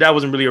Cuban, but my dad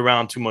wasn't really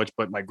around too much.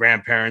 But my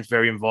grandparents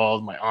very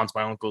involved, my aunts,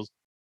 my uncles.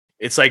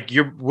 It's like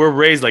we're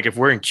raised like if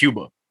we're in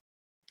Cuba,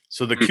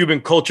 so the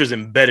Cuban culture is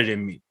embedded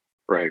in me.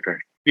 Right.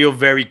 Feel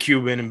very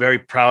Cuban and very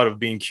proud of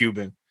being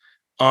Cuban.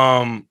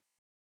 And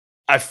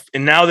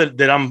now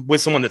that I'm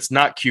with someone that's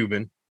not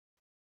Cuban,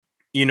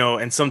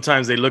 and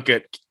sometimes they look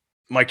at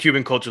my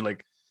Cuban culture like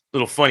a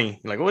little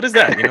funny, like, what is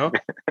that?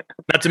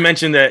 Not to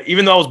mention that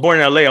even though I was born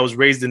in LA, I was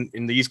raised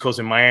in the East Coast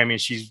in Miami,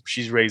 and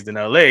she's raised in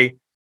LA.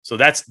 So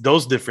that's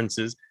those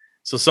differences.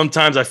 So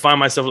sometimes I find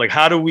myself like,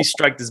 how do we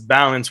strike this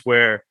balance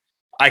where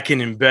I can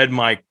embed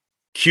my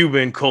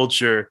Cuban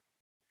culture,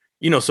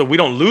 so we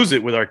don't lose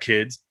it with our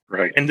kids.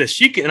 Right. And that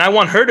she can, and I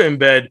want her to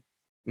embed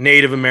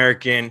Native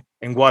American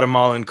and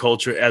Guatemalan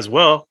culture as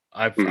well.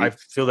 I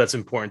feel that's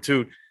important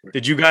too.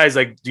 Did you guys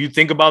do you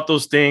think about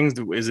those things?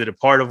 Is it a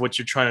part of what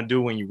you're trying to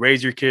do when you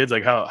raise your kids?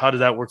 Like how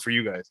does that work for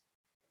you guys?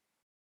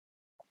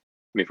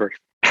 Me first.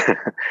 I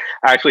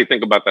actually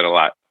think about that a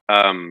lot.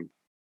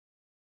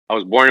 I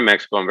was born in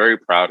Mexico. I'm very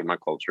proud of my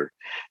culture.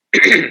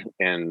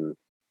 And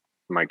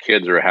my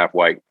kids are half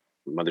white.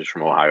 Mother's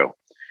from Ohio,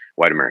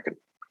 white American.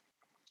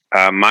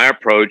 My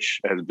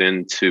approach has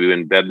been to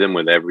embed them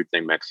with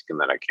everything Mexican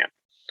that I can,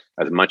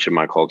 as much of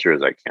my culture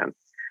as I can.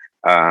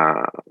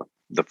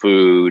 The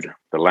food,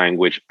 the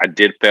language. I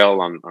did fail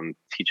on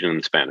teaching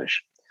them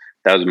Spanish.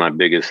 That was my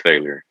biggest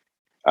failure.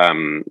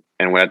 And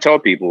what I tell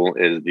people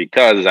is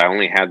because I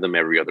only had them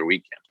every other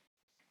weekend,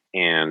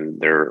 and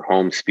they're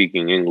home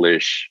speaking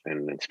English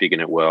and speaking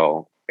it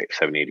well,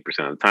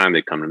 70-80% of the time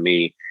they come to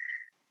me.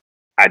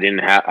 I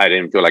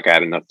didn't feel like I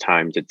had enough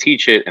time to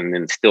teach it and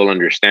then still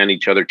understand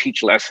each other,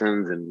 teach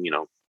lessons, and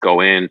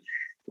go in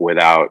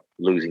without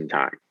losing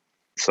time.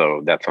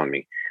 So that's on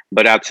me.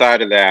 But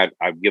outside of that,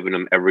 I've given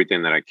them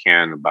everything that I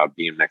can about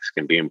being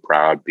Mexican, being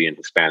proud, being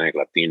Hispanic,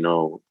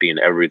 Latino, being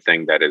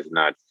everything that is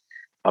not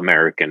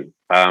American,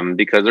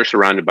 because they're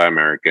surrounded by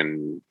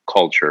American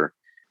culture,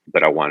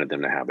 but I wanted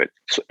them to have it.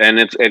 So, and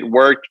it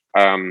worked.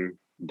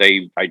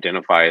 They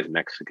identify as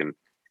Mexican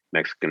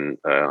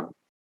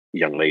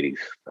young ladies,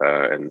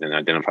 and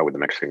identify with the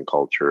Mexican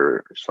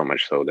culture so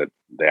much so that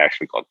they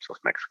actually call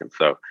themselves Mexican.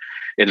 So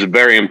it's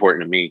very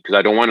important to me because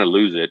I don't want to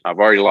lose it. I've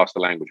already lost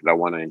the language, but I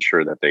want to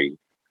ensure that they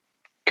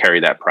carry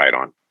that pride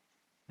on.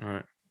 All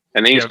right.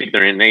 And they speak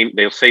their name.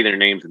 They'll say their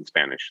names in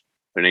Spanish.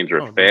 Their names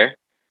are Fe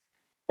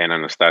and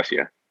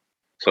Anastasia.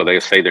 So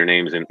they'll say their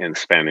names in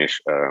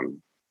Spanish.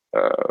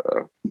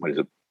 What is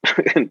it?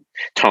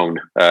 Tone.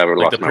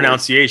 Like the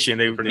pronunciation.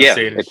 They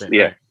say it in Spanish.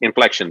 Yeah,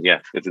 inflection.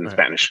 Yeah, it's in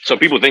Spanish. So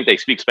people think they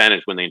speak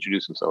Spanish when they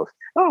introduce themselves.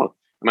 Oh,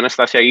 I'm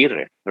Anastasia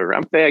Aguirre, or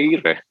I'm Fe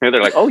Aguirre. And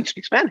they're like, oh, you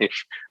speak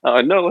Spanish?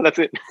 No, that's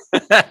it.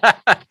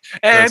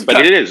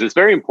 But it is. It's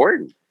very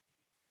important.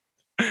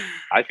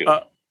 I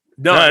feel.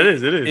 No, it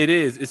is. It is. It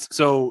is. It's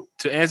so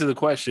to answer the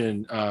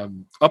question.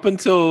 Up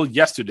until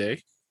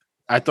yesterday,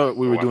 I thought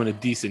we were doing a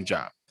decent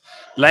job.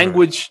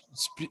 Language,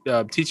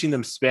 teaching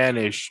them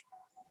Spanish,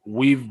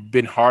 we've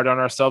been hard on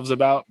ourselves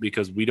about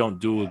because we don't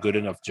do a good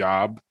enough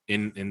job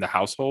in the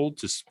household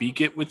to speak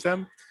it with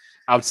them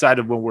outside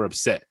of when we're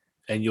upset.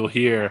 And you'll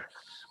hear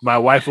my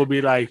wife will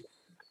be like,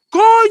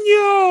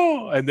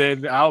 "Coño," and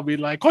then I'll be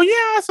like,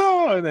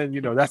 "Coñazo," and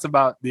then that's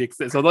about the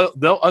extent. So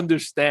they'll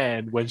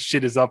understand when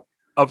shit is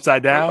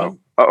upside down.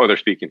 Oh, they're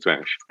speaking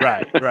Spanish.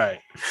 Right.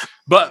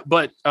 But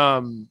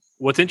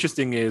what's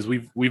interesting is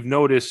we've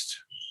noticed,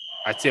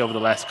 I'd say over the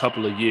last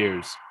couple of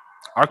years,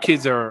 our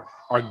kids are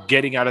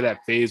getting out of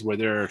that phase where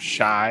they're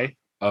shy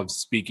of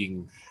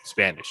speaking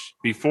Spanish.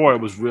 Before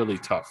it was really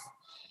tough.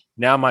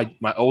 Now my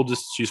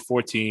oldest, she's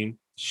 14.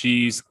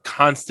 She's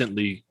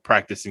constantly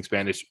practicing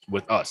Spanish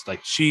with us. Like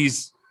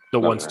she's the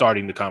one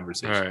starting the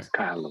conversation. Right.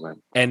 God, I love it.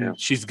 And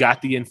she's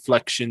got the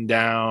inflection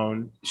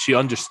down. She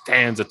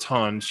understands a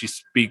ton. She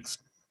speaks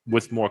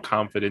with more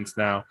confidence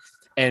now.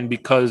 And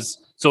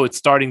so it's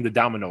starting the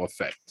domino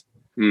effect.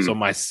 So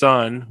my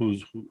son,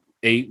 who's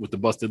 8 with the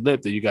busted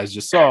lip that you guys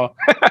just saw,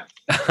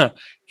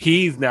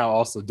 he's now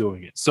also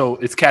doing it. So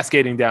it's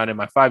cascading down. And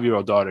my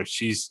 5-year-old daughter,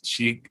 she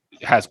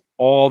has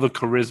all the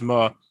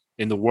charisma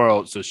in the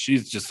world. So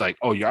she's just like,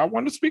 "Oh, y'all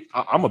want to speak?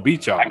 I'm gonna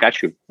beat y'all." I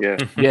got you. Yeah.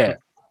 Yeah.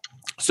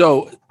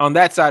 So on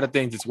that side of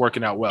things, it's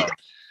working out well.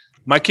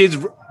 My kids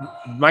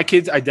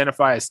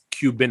identify as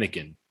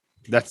Cubanican.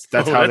 That's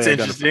how that's they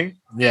interesting.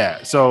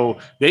 Yeah. So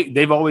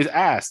they've always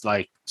asked,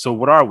 like, "So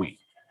what are we?"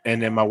 And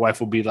then my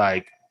wife will be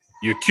like,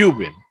 "You're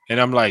Cuban,"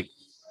 and I'm like,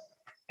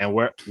 "And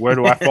where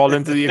do I fall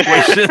into the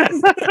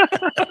equation?"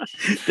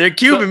 They're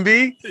Cuban,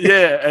 B.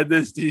 Yeah. And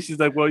then she's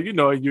like, "Well,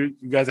 you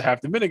guys are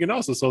half Dominican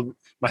also." So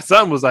my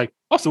son was like,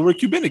 "Oh, so we're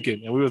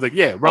Cubanican," and we was like,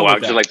 "Yeah, Oh, wow,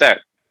 just like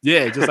that.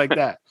 Yeah, just like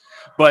that."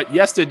 But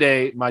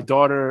yesterday, my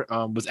daughter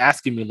was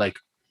asking me, like,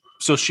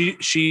 so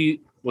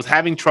she was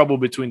having trouble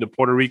between the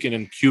Puerto Rican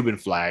and Cuban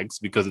flags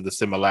because of the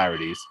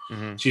similarities.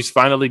 Mm-hmm. She's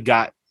finally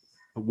got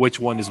which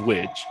one is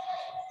which.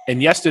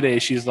 And yesterday,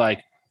 she's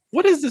like,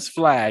 "What is this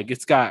flag?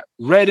 It's got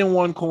red in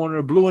one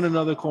corner, blue in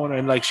another corner."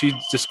 And like, she's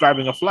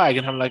describing a flag.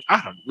 And I'm like,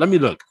 let me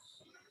look.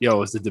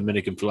 Yo, it's the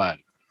Dominican flag.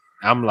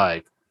 I'm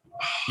like,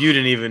 You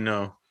didn't even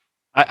know.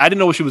 I didn't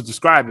know what she was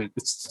describing.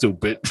 It's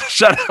stupid.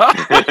 Shut up.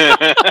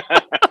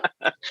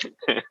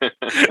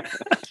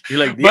 You're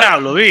like,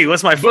 "Diablo, B,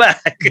 what's my flag?"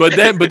 but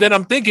then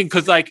I'm thinking,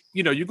 because like,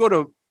 you go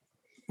to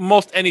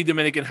most any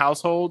Dominican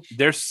household,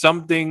 there's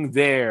something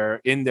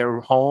there in their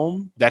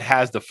home that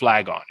has the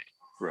flag on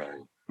it.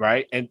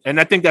 Right. And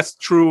I think that's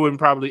true in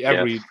probably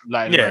every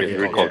Latin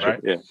American culture,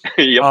 right?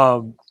 Yeah.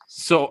 Yep.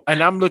 So,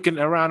 and I'm looking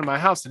around in my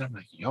house and I'm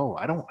like, yo,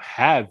 I don't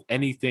have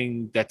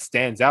anything that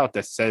stands out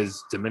that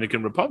says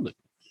Dominican Republic.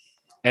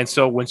 And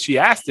so when she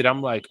asked it,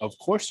 I'm like, of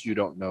course you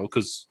don't know,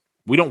 because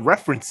we don't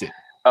reference it.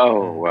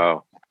 Oh,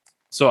 wow.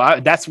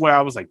 So that's where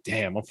I was like,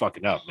 damn, I'm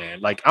fucking up,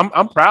 man. Like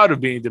I'm proud of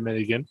being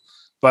Dominican,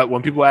 but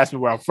when people ask me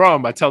where I'm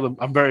from, I tell them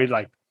I'm very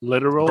like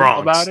literal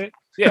about it.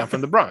 Yeah, I'm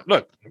from the Bronx.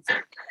 Look,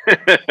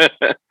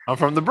 I'm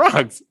from the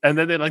Bronx. And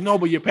then they're like, "No,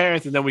 but your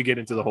parents," and then we get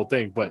into the whole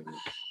thing. But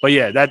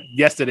yeah, that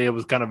yesterday it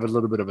was kind of a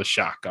little bit of a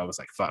shock. I was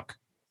like, fuck.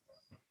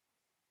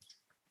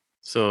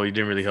 So you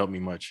didn't really help me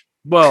much.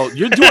 Well,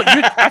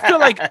 I feel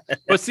like,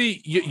 but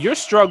see, your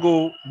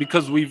struggle,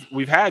 because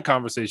we've had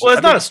conversations. Well,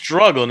 it's not a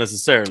struggle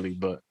necessarily,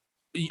 but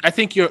I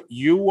think you're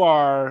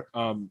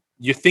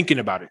thinking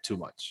about it too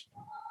much.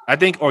 I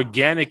think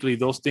organically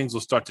those things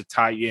will start to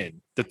tie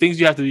in. The things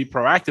you have to be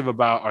proactive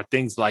about are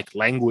things like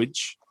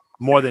language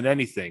more than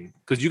anything,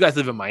 because you guys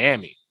live in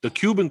Miami. The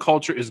Cuban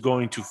culture is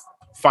going to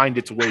find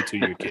its way to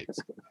your kids.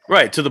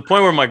 Right, to the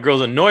point where my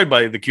girl's annoyed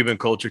by the Cuban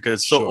culture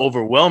because it's so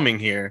overwhelming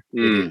here.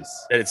 It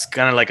is. That it's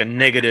kind of like a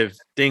negative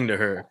thing to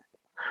her.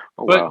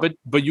 Oh,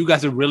 but you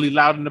guys are really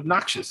loud and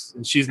obnoxious,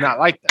 and she's not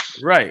like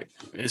that. Right.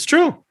 It's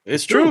true.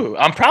 It's true.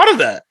 I'm proud of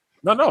that.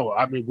 No.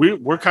 I mean,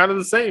 we're kind of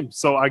the same,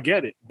 so I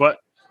get it. But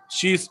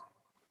she's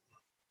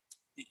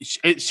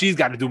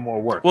got to do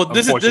more work. Well,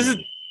 this is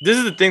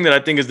the thing that I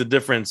think is the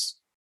difference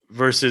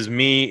versus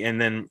me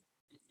and then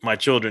my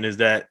children, is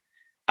that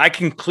I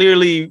can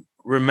clearly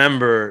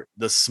remember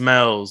the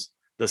smells,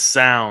 the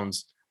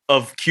sounds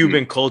of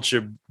Cuban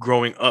culture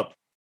growing up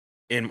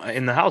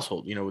in the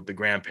household, with the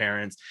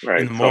grandparents.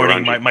 Right. In the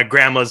morning, my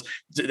grandma's,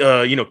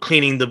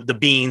 cleaning the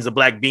beans, the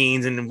black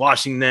beans, and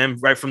washing them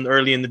right from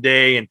early in the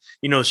day. And,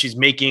 she's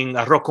making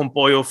arroz con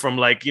pollo from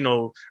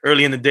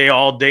early in the day,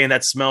 all day. And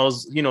that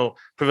smells,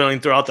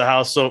 prevailing throughout the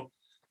house. So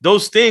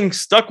those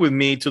things stuck with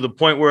me to the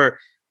point where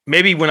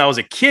maybe when I was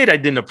a kid, I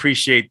didn't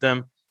appreciate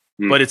them.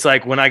 But it's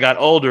like when I got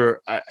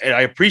older,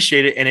 I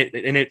appreciate it.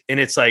 And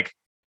it's like,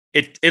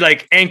 it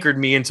like anchored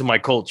me into my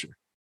culture,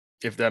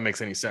 if that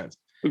makes any sense.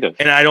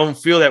 And I don't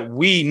feel that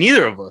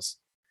neither of us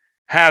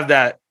have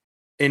that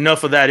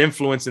enough of that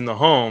influence in the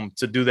home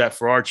to do that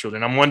for our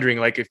children. I'm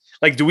wondering,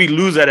 do we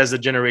lose that as the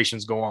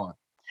generations go on?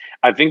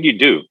 I think you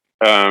do,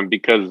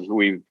 because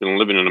we've been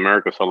living in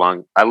America so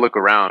long. I look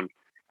around,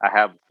 I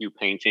have a few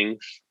paintings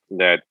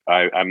that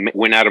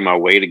went out of my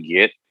way to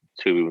get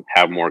to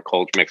have more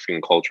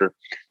Mexican culture,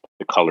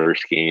 the color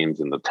schemes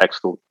and the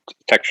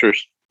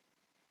textures.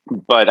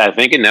 But I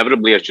think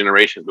inevitably, as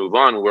generations move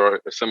on, we're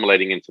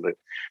assimilating into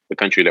the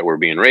country that we're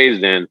being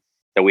raised in,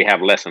 that we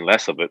have less and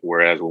less of it.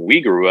 Whereas when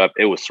we grew up,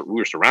 we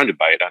were surrounded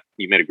by it.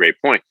 You made a great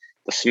point.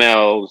 The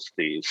smells,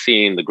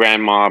 seeing the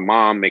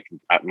mom making.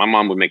 My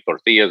mom would make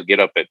tortillas, get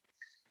up at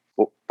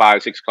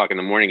 5, 6 o'clock in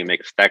the morning and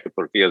make a stack of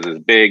tortillas as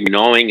big,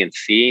 knowing and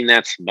seeing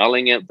that,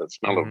 smelling it, the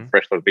smell of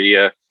fresh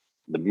tortilla,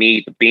 the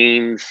meat, the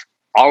beans,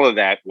 all of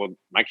that. Well,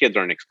 my kids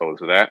aren't exposed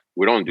to that.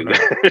 We don't do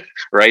that,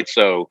 right?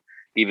 So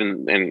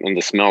even and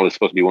the smell is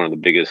supposed to be one of the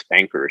biggest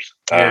anchors.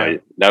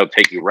 That'll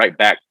take you right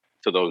back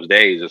to those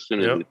days as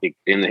soon as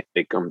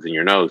it comes in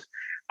your nose.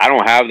 I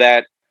don't have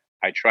that.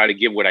 I try to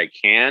give what I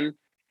can,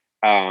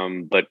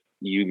 but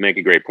you make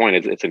a great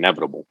point. It's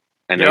inevitable,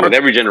 and then with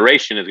every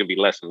generation, it's going to be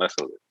less and less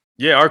of it.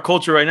 Yeah, our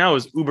culture right now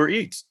is Uber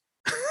Eats.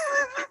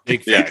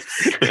 Big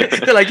facts.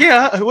 They're like,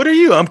 yeah, what are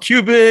you? I'm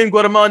Cuban,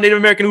 Guatemalan, Native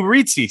American, Uber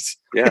Eats.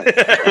 Yeah.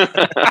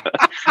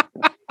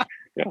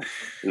 Yeah,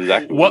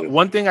 exactly.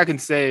 One thing I can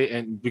say,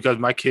 and because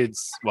my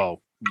kids,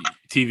 well,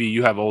 TV,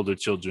 you have older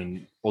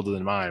children, older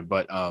than mine,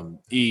 but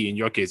E, in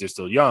your case, they're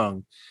still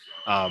young.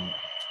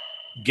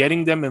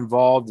 Getting them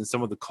involved in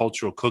some of the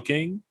cultural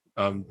cooking,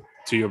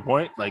 to your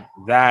point, like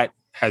that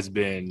has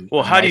been.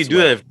 Well, how do you do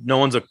that if no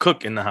one's a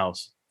cook in the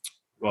house?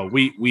 Well,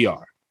 we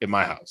are in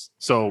my house,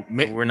 so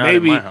we're not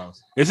in my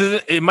house.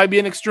 It might be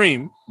an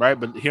extreme, right?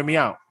 But hear me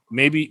out.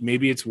 Maybe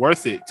it's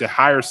worth it to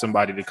hire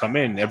somebody to come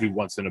in every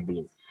once in a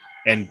blue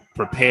and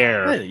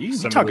prepare. Hey,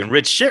 you're talking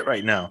rich shit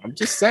right now. I'm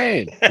just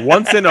saying,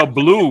 once in a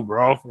blue,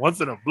 bro.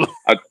 Once in a blue.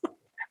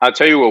 I'll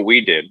tell you what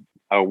we did.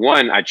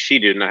 One, I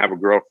cheated and I have a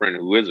girlfriend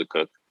who is a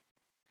cook.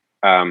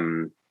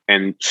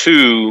 And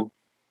two,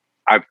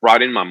 I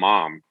brought in my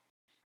mom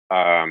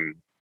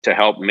to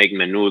help make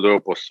menudo,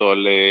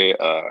 pozole,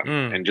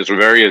 and just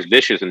various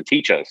dishes and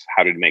teach us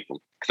how to make them.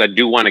 Because I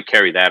do want to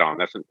carry that on.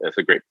 That's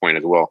a great point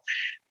as well.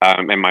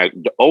 And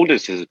the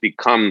oldest has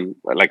become,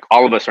 like,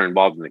 all of us are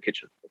involved in the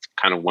kitchen. It's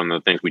kind of one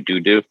of the things we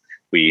do.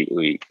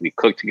 We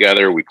cook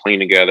together, we clean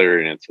together,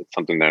 and it's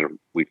something that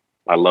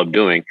I love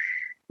doing.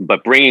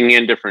 But bringing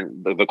in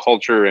the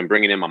culture and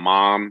bringing in my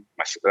mom.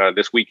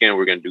 This weekend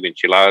we're going to do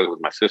enchiladas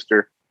with my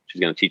sister. She's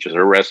going to teach us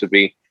her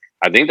recipe.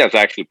 I think that's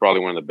actually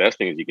probably one of the best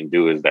things you can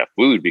do is that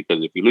food,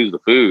 because if you lose the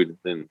food,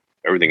 then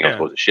everything else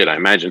goes to shit, I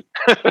imagine.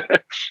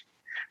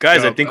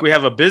 Guys, I think we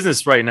have a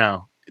business right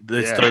now.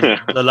 It's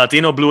the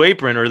Latino Blue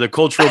Apron, or the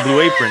cultural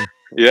Blue Apron.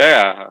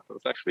 Yeah,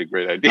 that's actually a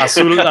great idea.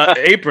 Azul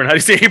apron. How do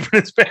you say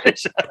apron in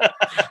Spanish?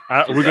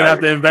 We're going to have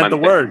to invent the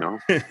word. No?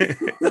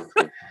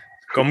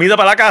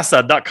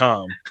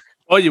 Comidapalacasa.com.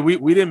 Oh, yeah,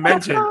 we didn't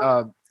mention,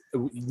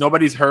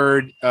 nobody's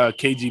heard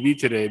KGB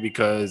today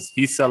because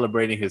he's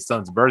celebrating his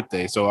son's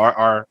birthday. So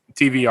our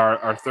TV,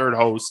 our third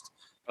host,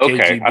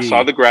 okay, KGB, I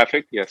saw the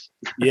graphic. Yes.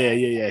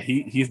 Yeah.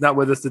 He's not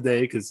with us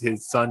today because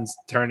his son's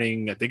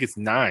turning, I think it's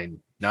 9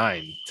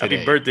 today.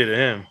 Happy birthday to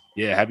him.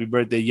 Yeah, happy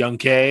birthday, young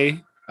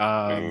K.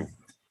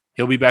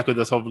 He'll be back with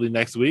us hopefully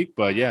next week.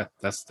 But yeah,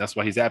 that's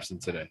why he's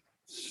absent today.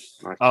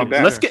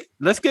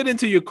 Let's get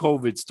into your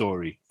COVID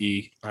story,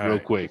 real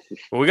quick.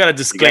 Well, we got a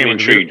disclaimer.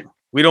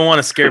 We don't want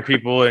to scare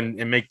people and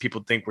make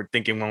people think we're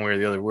thinking one way or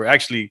the other. We're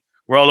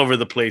all over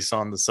the place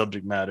on the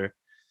subject matter.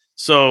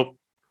 So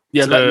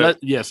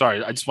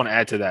sorry, I just want to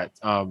add to that.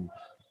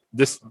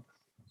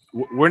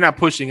 We're not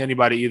pushing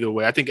anybody either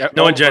way. I think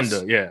no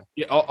agenda.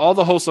 All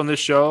the hosts on this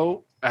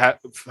show have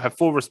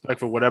full respect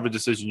for whatever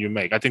decision you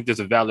make. I think there's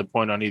a valid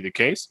point on either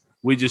case.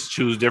 We just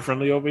choose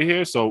differently over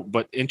here. So,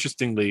 but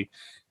interestingly,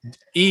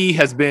 E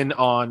has been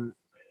on,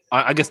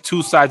 I guess,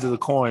 two sides of the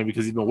coin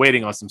because he's been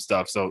waiting on some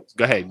stuff. So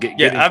go ahead.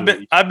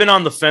 I've been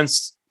on the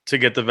fence to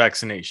get the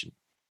vaccination.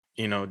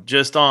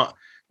 Just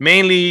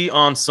mainly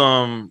on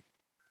some.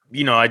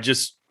 I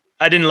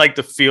didn't like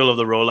the feel of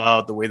the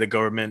rollout, the way the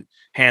government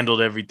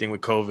handled everything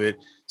with COVID.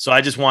 So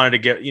I just wanted to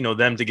get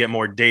them to get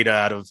more data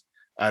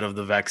out of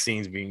the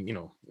vaccines being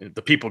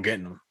the people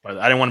getting them.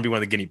 I didn't want to be one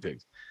of the guinea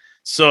pigs.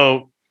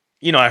 So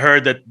I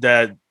heard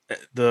that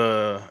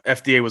the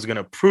FDA was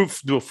going to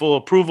do a full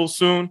approval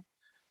soon.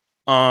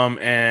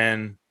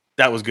 And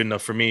that was good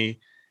enough for me.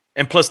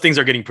 And plus things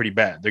are getting pretty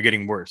bad. They're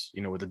getting worse,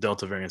 with the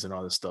Delta variants and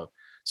all this stuff.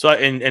 So,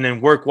 and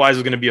then work-wise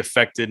was going to be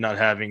affected, not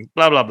having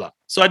blah, blah, blah.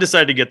 So I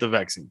decided to get the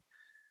vaccine.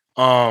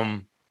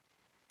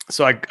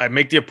 So I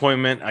make the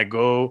appointment. I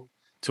go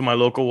to my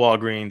local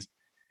Walgreens.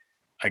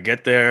 I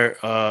get there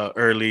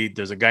early.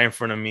 There's a guy in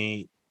front of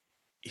me.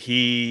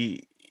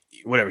 He's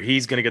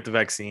going to get the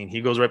vaccine.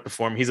 He goes right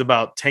before me. He's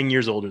about 10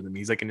 years older than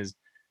me. He's like in his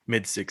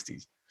mid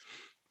 60s.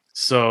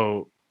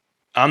 So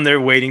I'm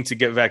there waiting to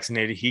get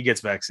vaccinated. He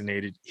gets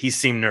vaccinated. He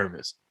seemed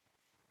nervous,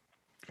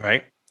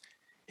 right?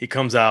 He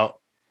comes out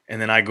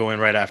and then I go in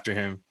right after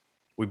him.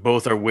 We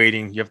both are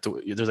waiting.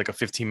 There's like a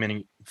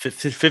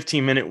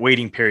 15-minute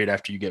waiting period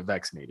after you get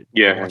vaccinated.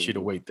 Yeah. I want you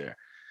to wait there.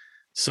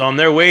 So I'm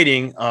there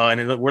waiting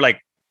and we're like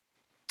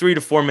 3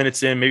 to 4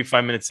 minutes in, maybe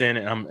 5 minutes in.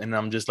 And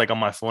I'm just like on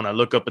my phone. I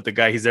look up at the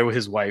guy. He's there with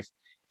his wife.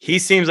 he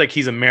seems like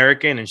he's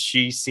American and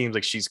she seems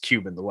like she's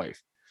Cuban, the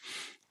wife.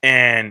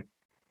 And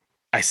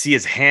I see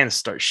his hands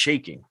start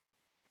shaking.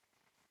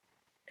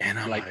 And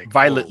I'm like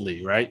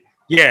violently, oh. right?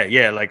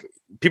 Yeah. Like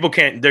people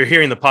can't, they're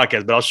hearing the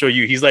podcast, but I'll show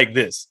you. He's like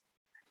this.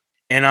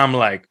 And I'm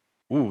like,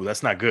 ooh,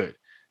 that's not good.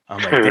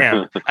 I'm like,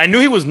 damn. I knew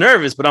he was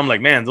nervous, but I'm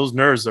like, man, those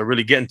nerves are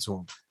really getting to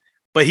him.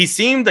 But he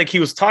seemed like he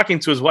was talking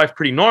to his wife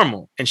pretty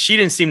normal. And she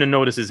didn't seem to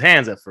notice his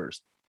hands at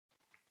first.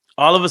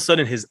 All of a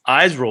sudden, his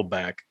eyes roll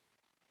back.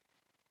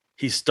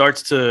 He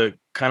starts to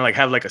kind of like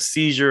have like a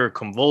seizure or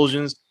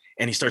convulsions,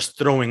 and he starts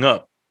throwing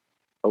up.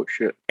 Oh,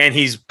 shit. And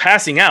he's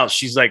passing out.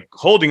 She's like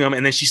holding him,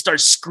 and then she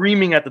starts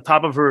screaming at the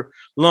top of her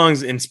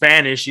lungs in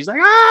Spanish. She's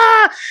like,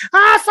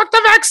 fuck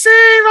the vaccine.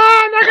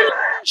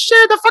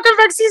 Shit, the fucking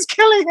vaccine's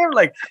killing him.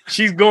 Like,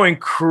 she's going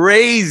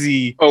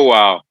crazy. Oh,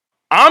 wow.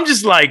 I'm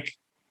just like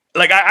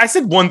I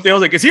said one thing. I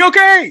was like, is he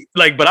okay?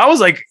 Like, but I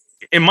was like,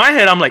 in my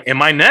head, I'm like,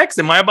 am I next?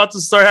 Am I about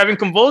to start having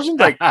convulsions?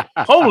 Like,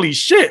 holy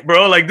shit,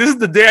 bro. Like, this is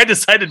the day I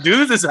decided to do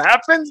this. This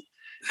happens.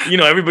 You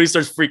know, everybody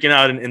starts freaking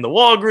out in the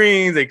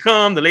Walgreens. They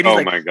come. The lady's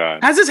like, my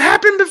God. has this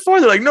happened before?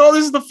 They're like, no,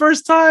 this is the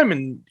first time.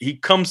 And he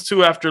comes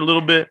to after a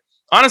little bit.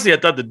 Honestly, I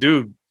thought the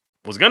dude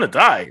was going to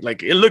die.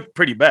 Like, it looked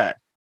pretty bad.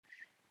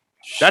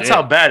 That's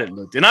how bad it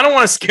looked. And I don't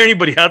want to scare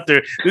anybody out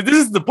there. This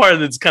is the part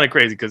that's kind of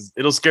crazy because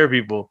it'll scare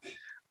people.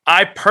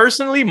 My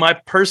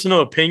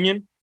personal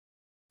opinion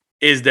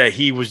is that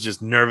he was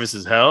just nervous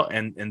as hell.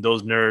 And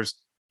those nerves,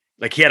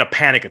 like he had a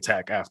panic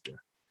attack after.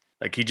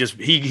 Like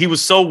he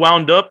was so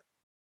wound up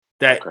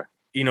that,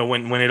 you know,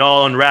 when it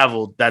all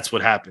unraveled, that's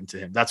what happened to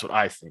him. That's what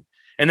I think.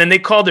 And then they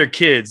called their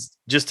kids,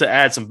 just to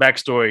add some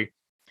backstory.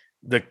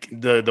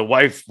 The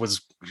wife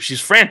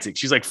she's frantic.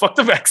 She's like, fuck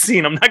the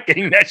vaccine. I'm not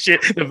getting that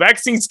shit. The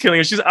vaccine's killing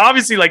her. She's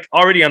obviously like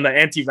already on the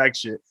anti-vax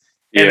shit.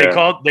 And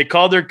they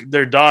called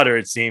their daughter,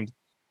 it seemed.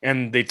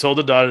 And they told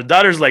the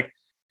daughter's like,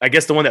 I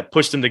guess the one that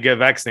pushed him to get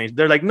vaccinated.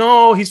 They're like,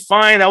 no, he's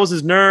fine. That was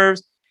his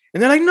nerves.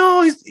 And they're like,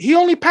 no, he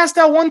only passed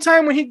out one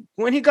time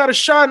when he got a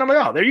shot. And I'm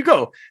like, oh, there you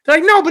go. They're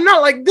like, no, but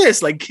not like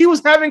this. Like he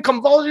was having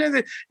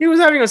convulsions. He was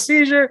having a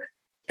seizure.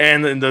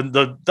 And then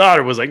the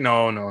daughter was like,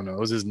 no, it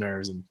was his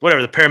nerves and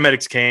whatever. The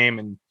paramedics came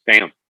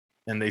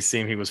and they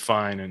seen he was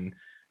fine.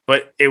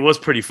 But it was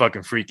pretty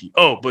fucking freaky.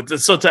 Oh, but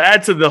so to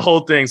add to the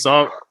whole thing,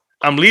 so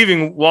I'm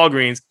leaving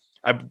Walgreens.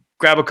 I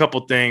grab a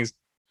couple things.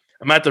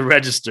 I'm at the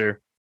register.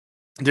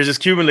 There's this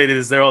Cuban lady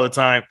that's there all the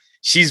time.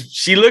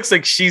 She looks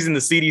like she's in the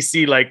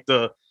CDC, like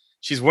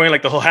she's wearing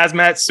like the whole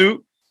hazmat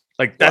suit.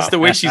 Like that's the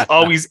way she's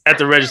always at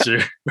the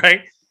register,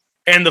 right?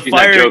 And the she's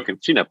fire, not joking.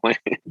 She's not playing.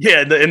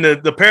 Yeah,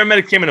 the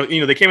paramedic came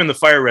in. They came in the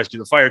fire rescue,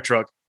 the fire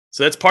truck.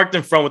 So that's parked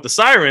in front with the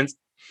sirens,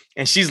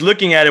 and she's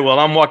looking at it while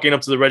I'm walking up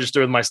to the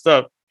register with my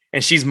stuff,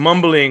 and she's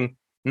mumbling,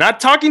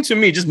 not talking to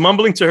me, just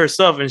mumbling to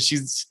herself, and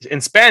she's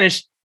in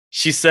Spanish.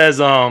 She says,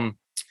 "Yo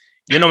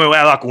no me voy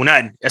a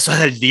vacunar. Eso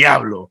es el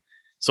diablo."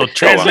 So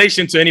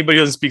translation to anybody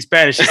who doesn't speak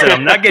Spanish, she said,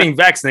 "I'm not getting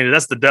vaccinated.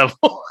 That's the devil."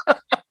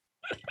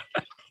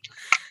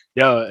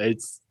 Yo,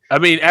 I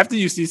mean, after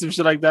you see some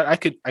shit like that,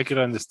 I could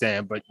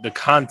understand, but the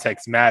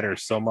context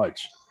matters so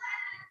much.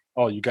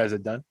 Oh, you guys are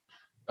done?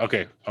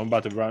 Okay, I'm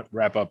about to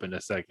wrap up in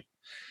a second.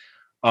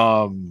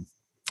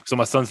 So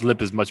my son's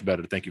lip is much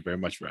better. Thank you very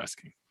much for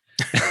asking.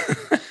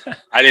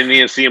 I didn't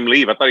even see him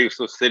leave. I thought he was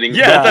still sitting.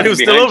 Yeah, I thought he was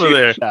still over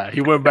there. Yeah, he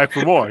went back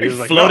for more. He was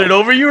like, floated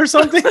over you or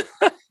something.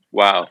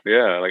 Wow.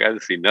 Yeah, like I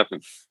didn't see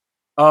nothing.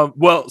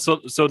 Well, so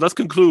let's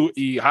conclude.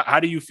 How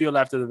do you feel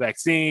after the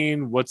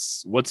vaccine?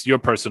 What's your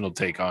personal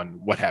take on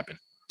what happened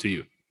to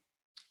you?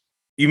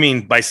 You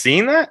mean by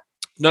seeing that?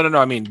 No.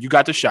 I mean, you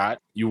got the shot.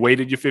 You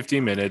waited your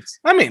 15 minutes.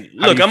 I mean,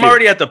 look, I'm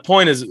already at the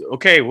point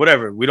okay,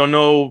 whatever. We don't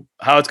know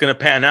how it's going to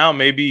pan out.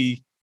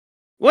 Maybe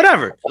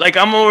whatever. Like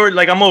I'm over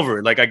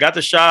it. Like I got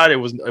the shot. It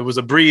was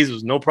a breeze. It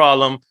was no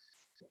problem.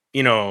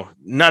 You know,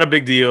 not a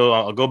big deal.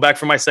 I'll go back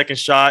for my second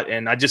shot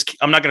and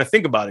I'm not going to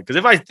think about it. Because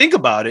if I think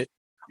about it,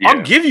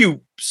 I'll give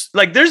you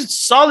like, there's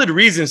solid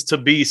reasons to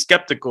be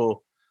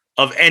skeptical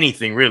of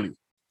anything really.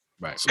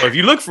 Right. So if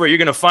you look for it, you're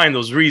going to find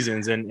those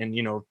reasons and,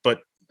 you know,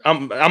 but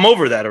I'm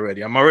over that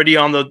already. I'm already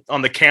on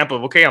the camp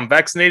of, okay, I'm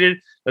vaccinated.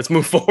 Let's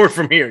move forward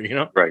from here, you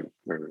know? Right.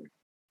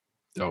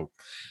 So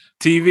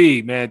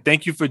TV, man,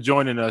 thank you for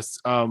joining us.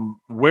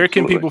 Where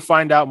can people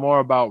find out more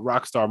about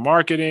Rockstar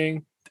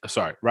Marketing?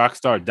 Sorry,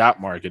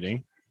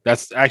 Rockstar.marketing.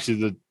 That's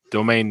actually the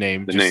domain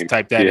name. Just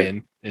type that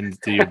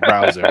into your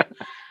browser.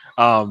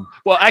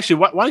 Well, actually,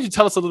 why don't you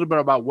tell us a little bit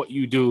about what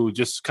you do,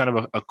 just kind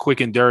of a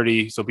quick and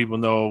dirty, so people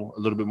know a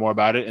little bit more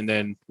about it. And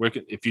then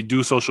if you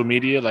do social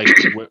media, like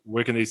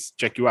where can they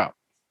check you out?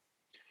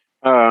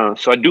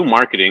 So I do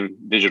marketing,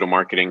 digital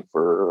marketing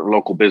for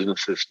local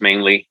businesses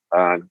mainly.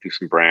 Do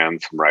some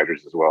brands, some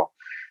writers as well.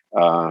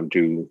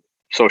 Do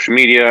social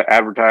media,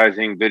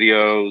 advertising,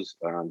 videos,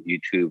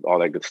 YouTube, all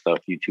that good stuff.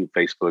 YouTube,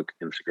 Facebook,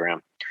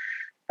 Instagram.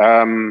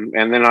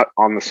 And then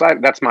on the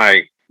side, that's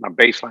my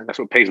baseline. That's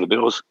what pays the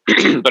bills.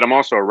 But I'm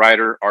also a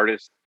writer,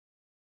 artist.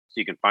 So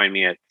you can find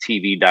me at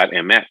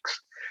tv.mx,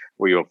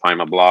 where you'll find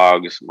my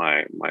blogs,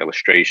 my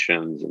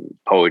illustrations and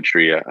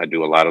poetry. I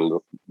do a lot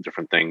of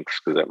different things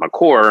because at my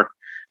core,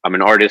 I'm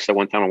an artist. At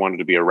one time, I wanted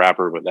to be a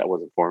rapper, but that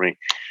wasn't for me.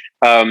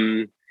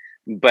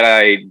 But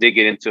I did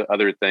get into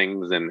other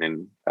things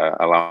and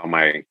allow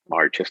my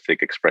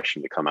artistic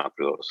expression to come out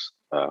through those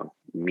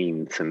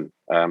means. And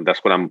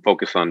that's what I'm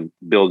focused on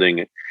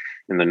building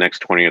in the next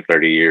 20 or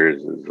 30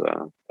 years is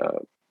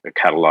a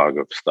catalog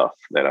of stuff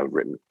that I've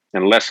written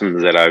and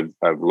lessons that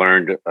I've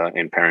learned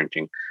in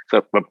parenting.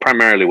 So, but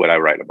primarily what I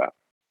write about.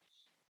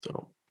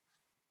 So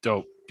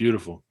Dope.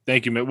 Beautiful.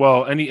 Thank you, man.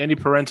 Well, any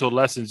parental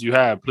lessons you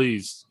have,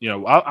 please,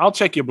 I'll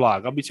check your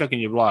blog. I'll be checking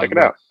your blog. Check it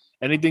out.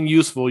 Anything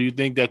useful you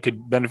think that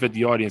could benefit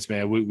the audience,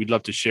 man, we'd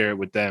love to share it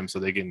with them so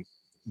they can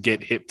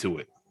get hip to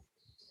it.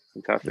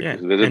 Fantastic. Yeah.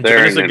 Just visit And there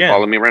join us and again.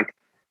 follow me around.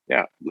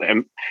 Yeah.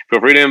 And feel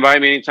free to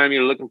invite me anytime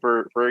you're looking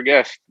for a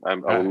guest. I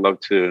would love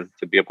to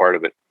be a part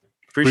of it.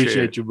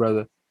 appreciate You,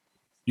 brother.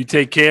 You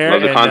take care.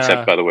 Love the and,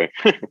 concept, by the way.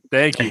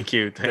 Thank you. Thank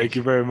you. Thank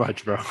you very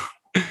much, bro.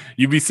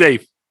 You be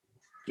safe.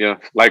 Yeah.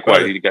 Likewise.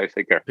 Brother. You guys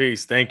take care.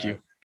 Peace. Thank you.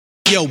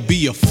 Yo,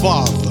 be a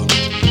father.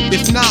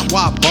 If not,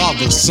 why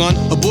bother, son?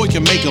 A boy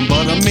can make them,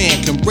 but a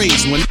man can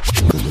raise one.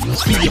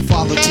 Be a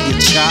father to your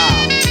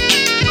child.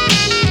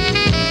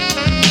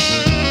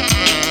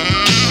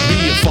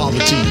 Be a father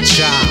to your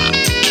child.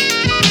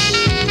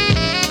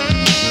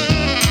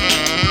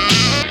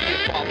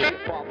 Be a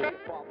father.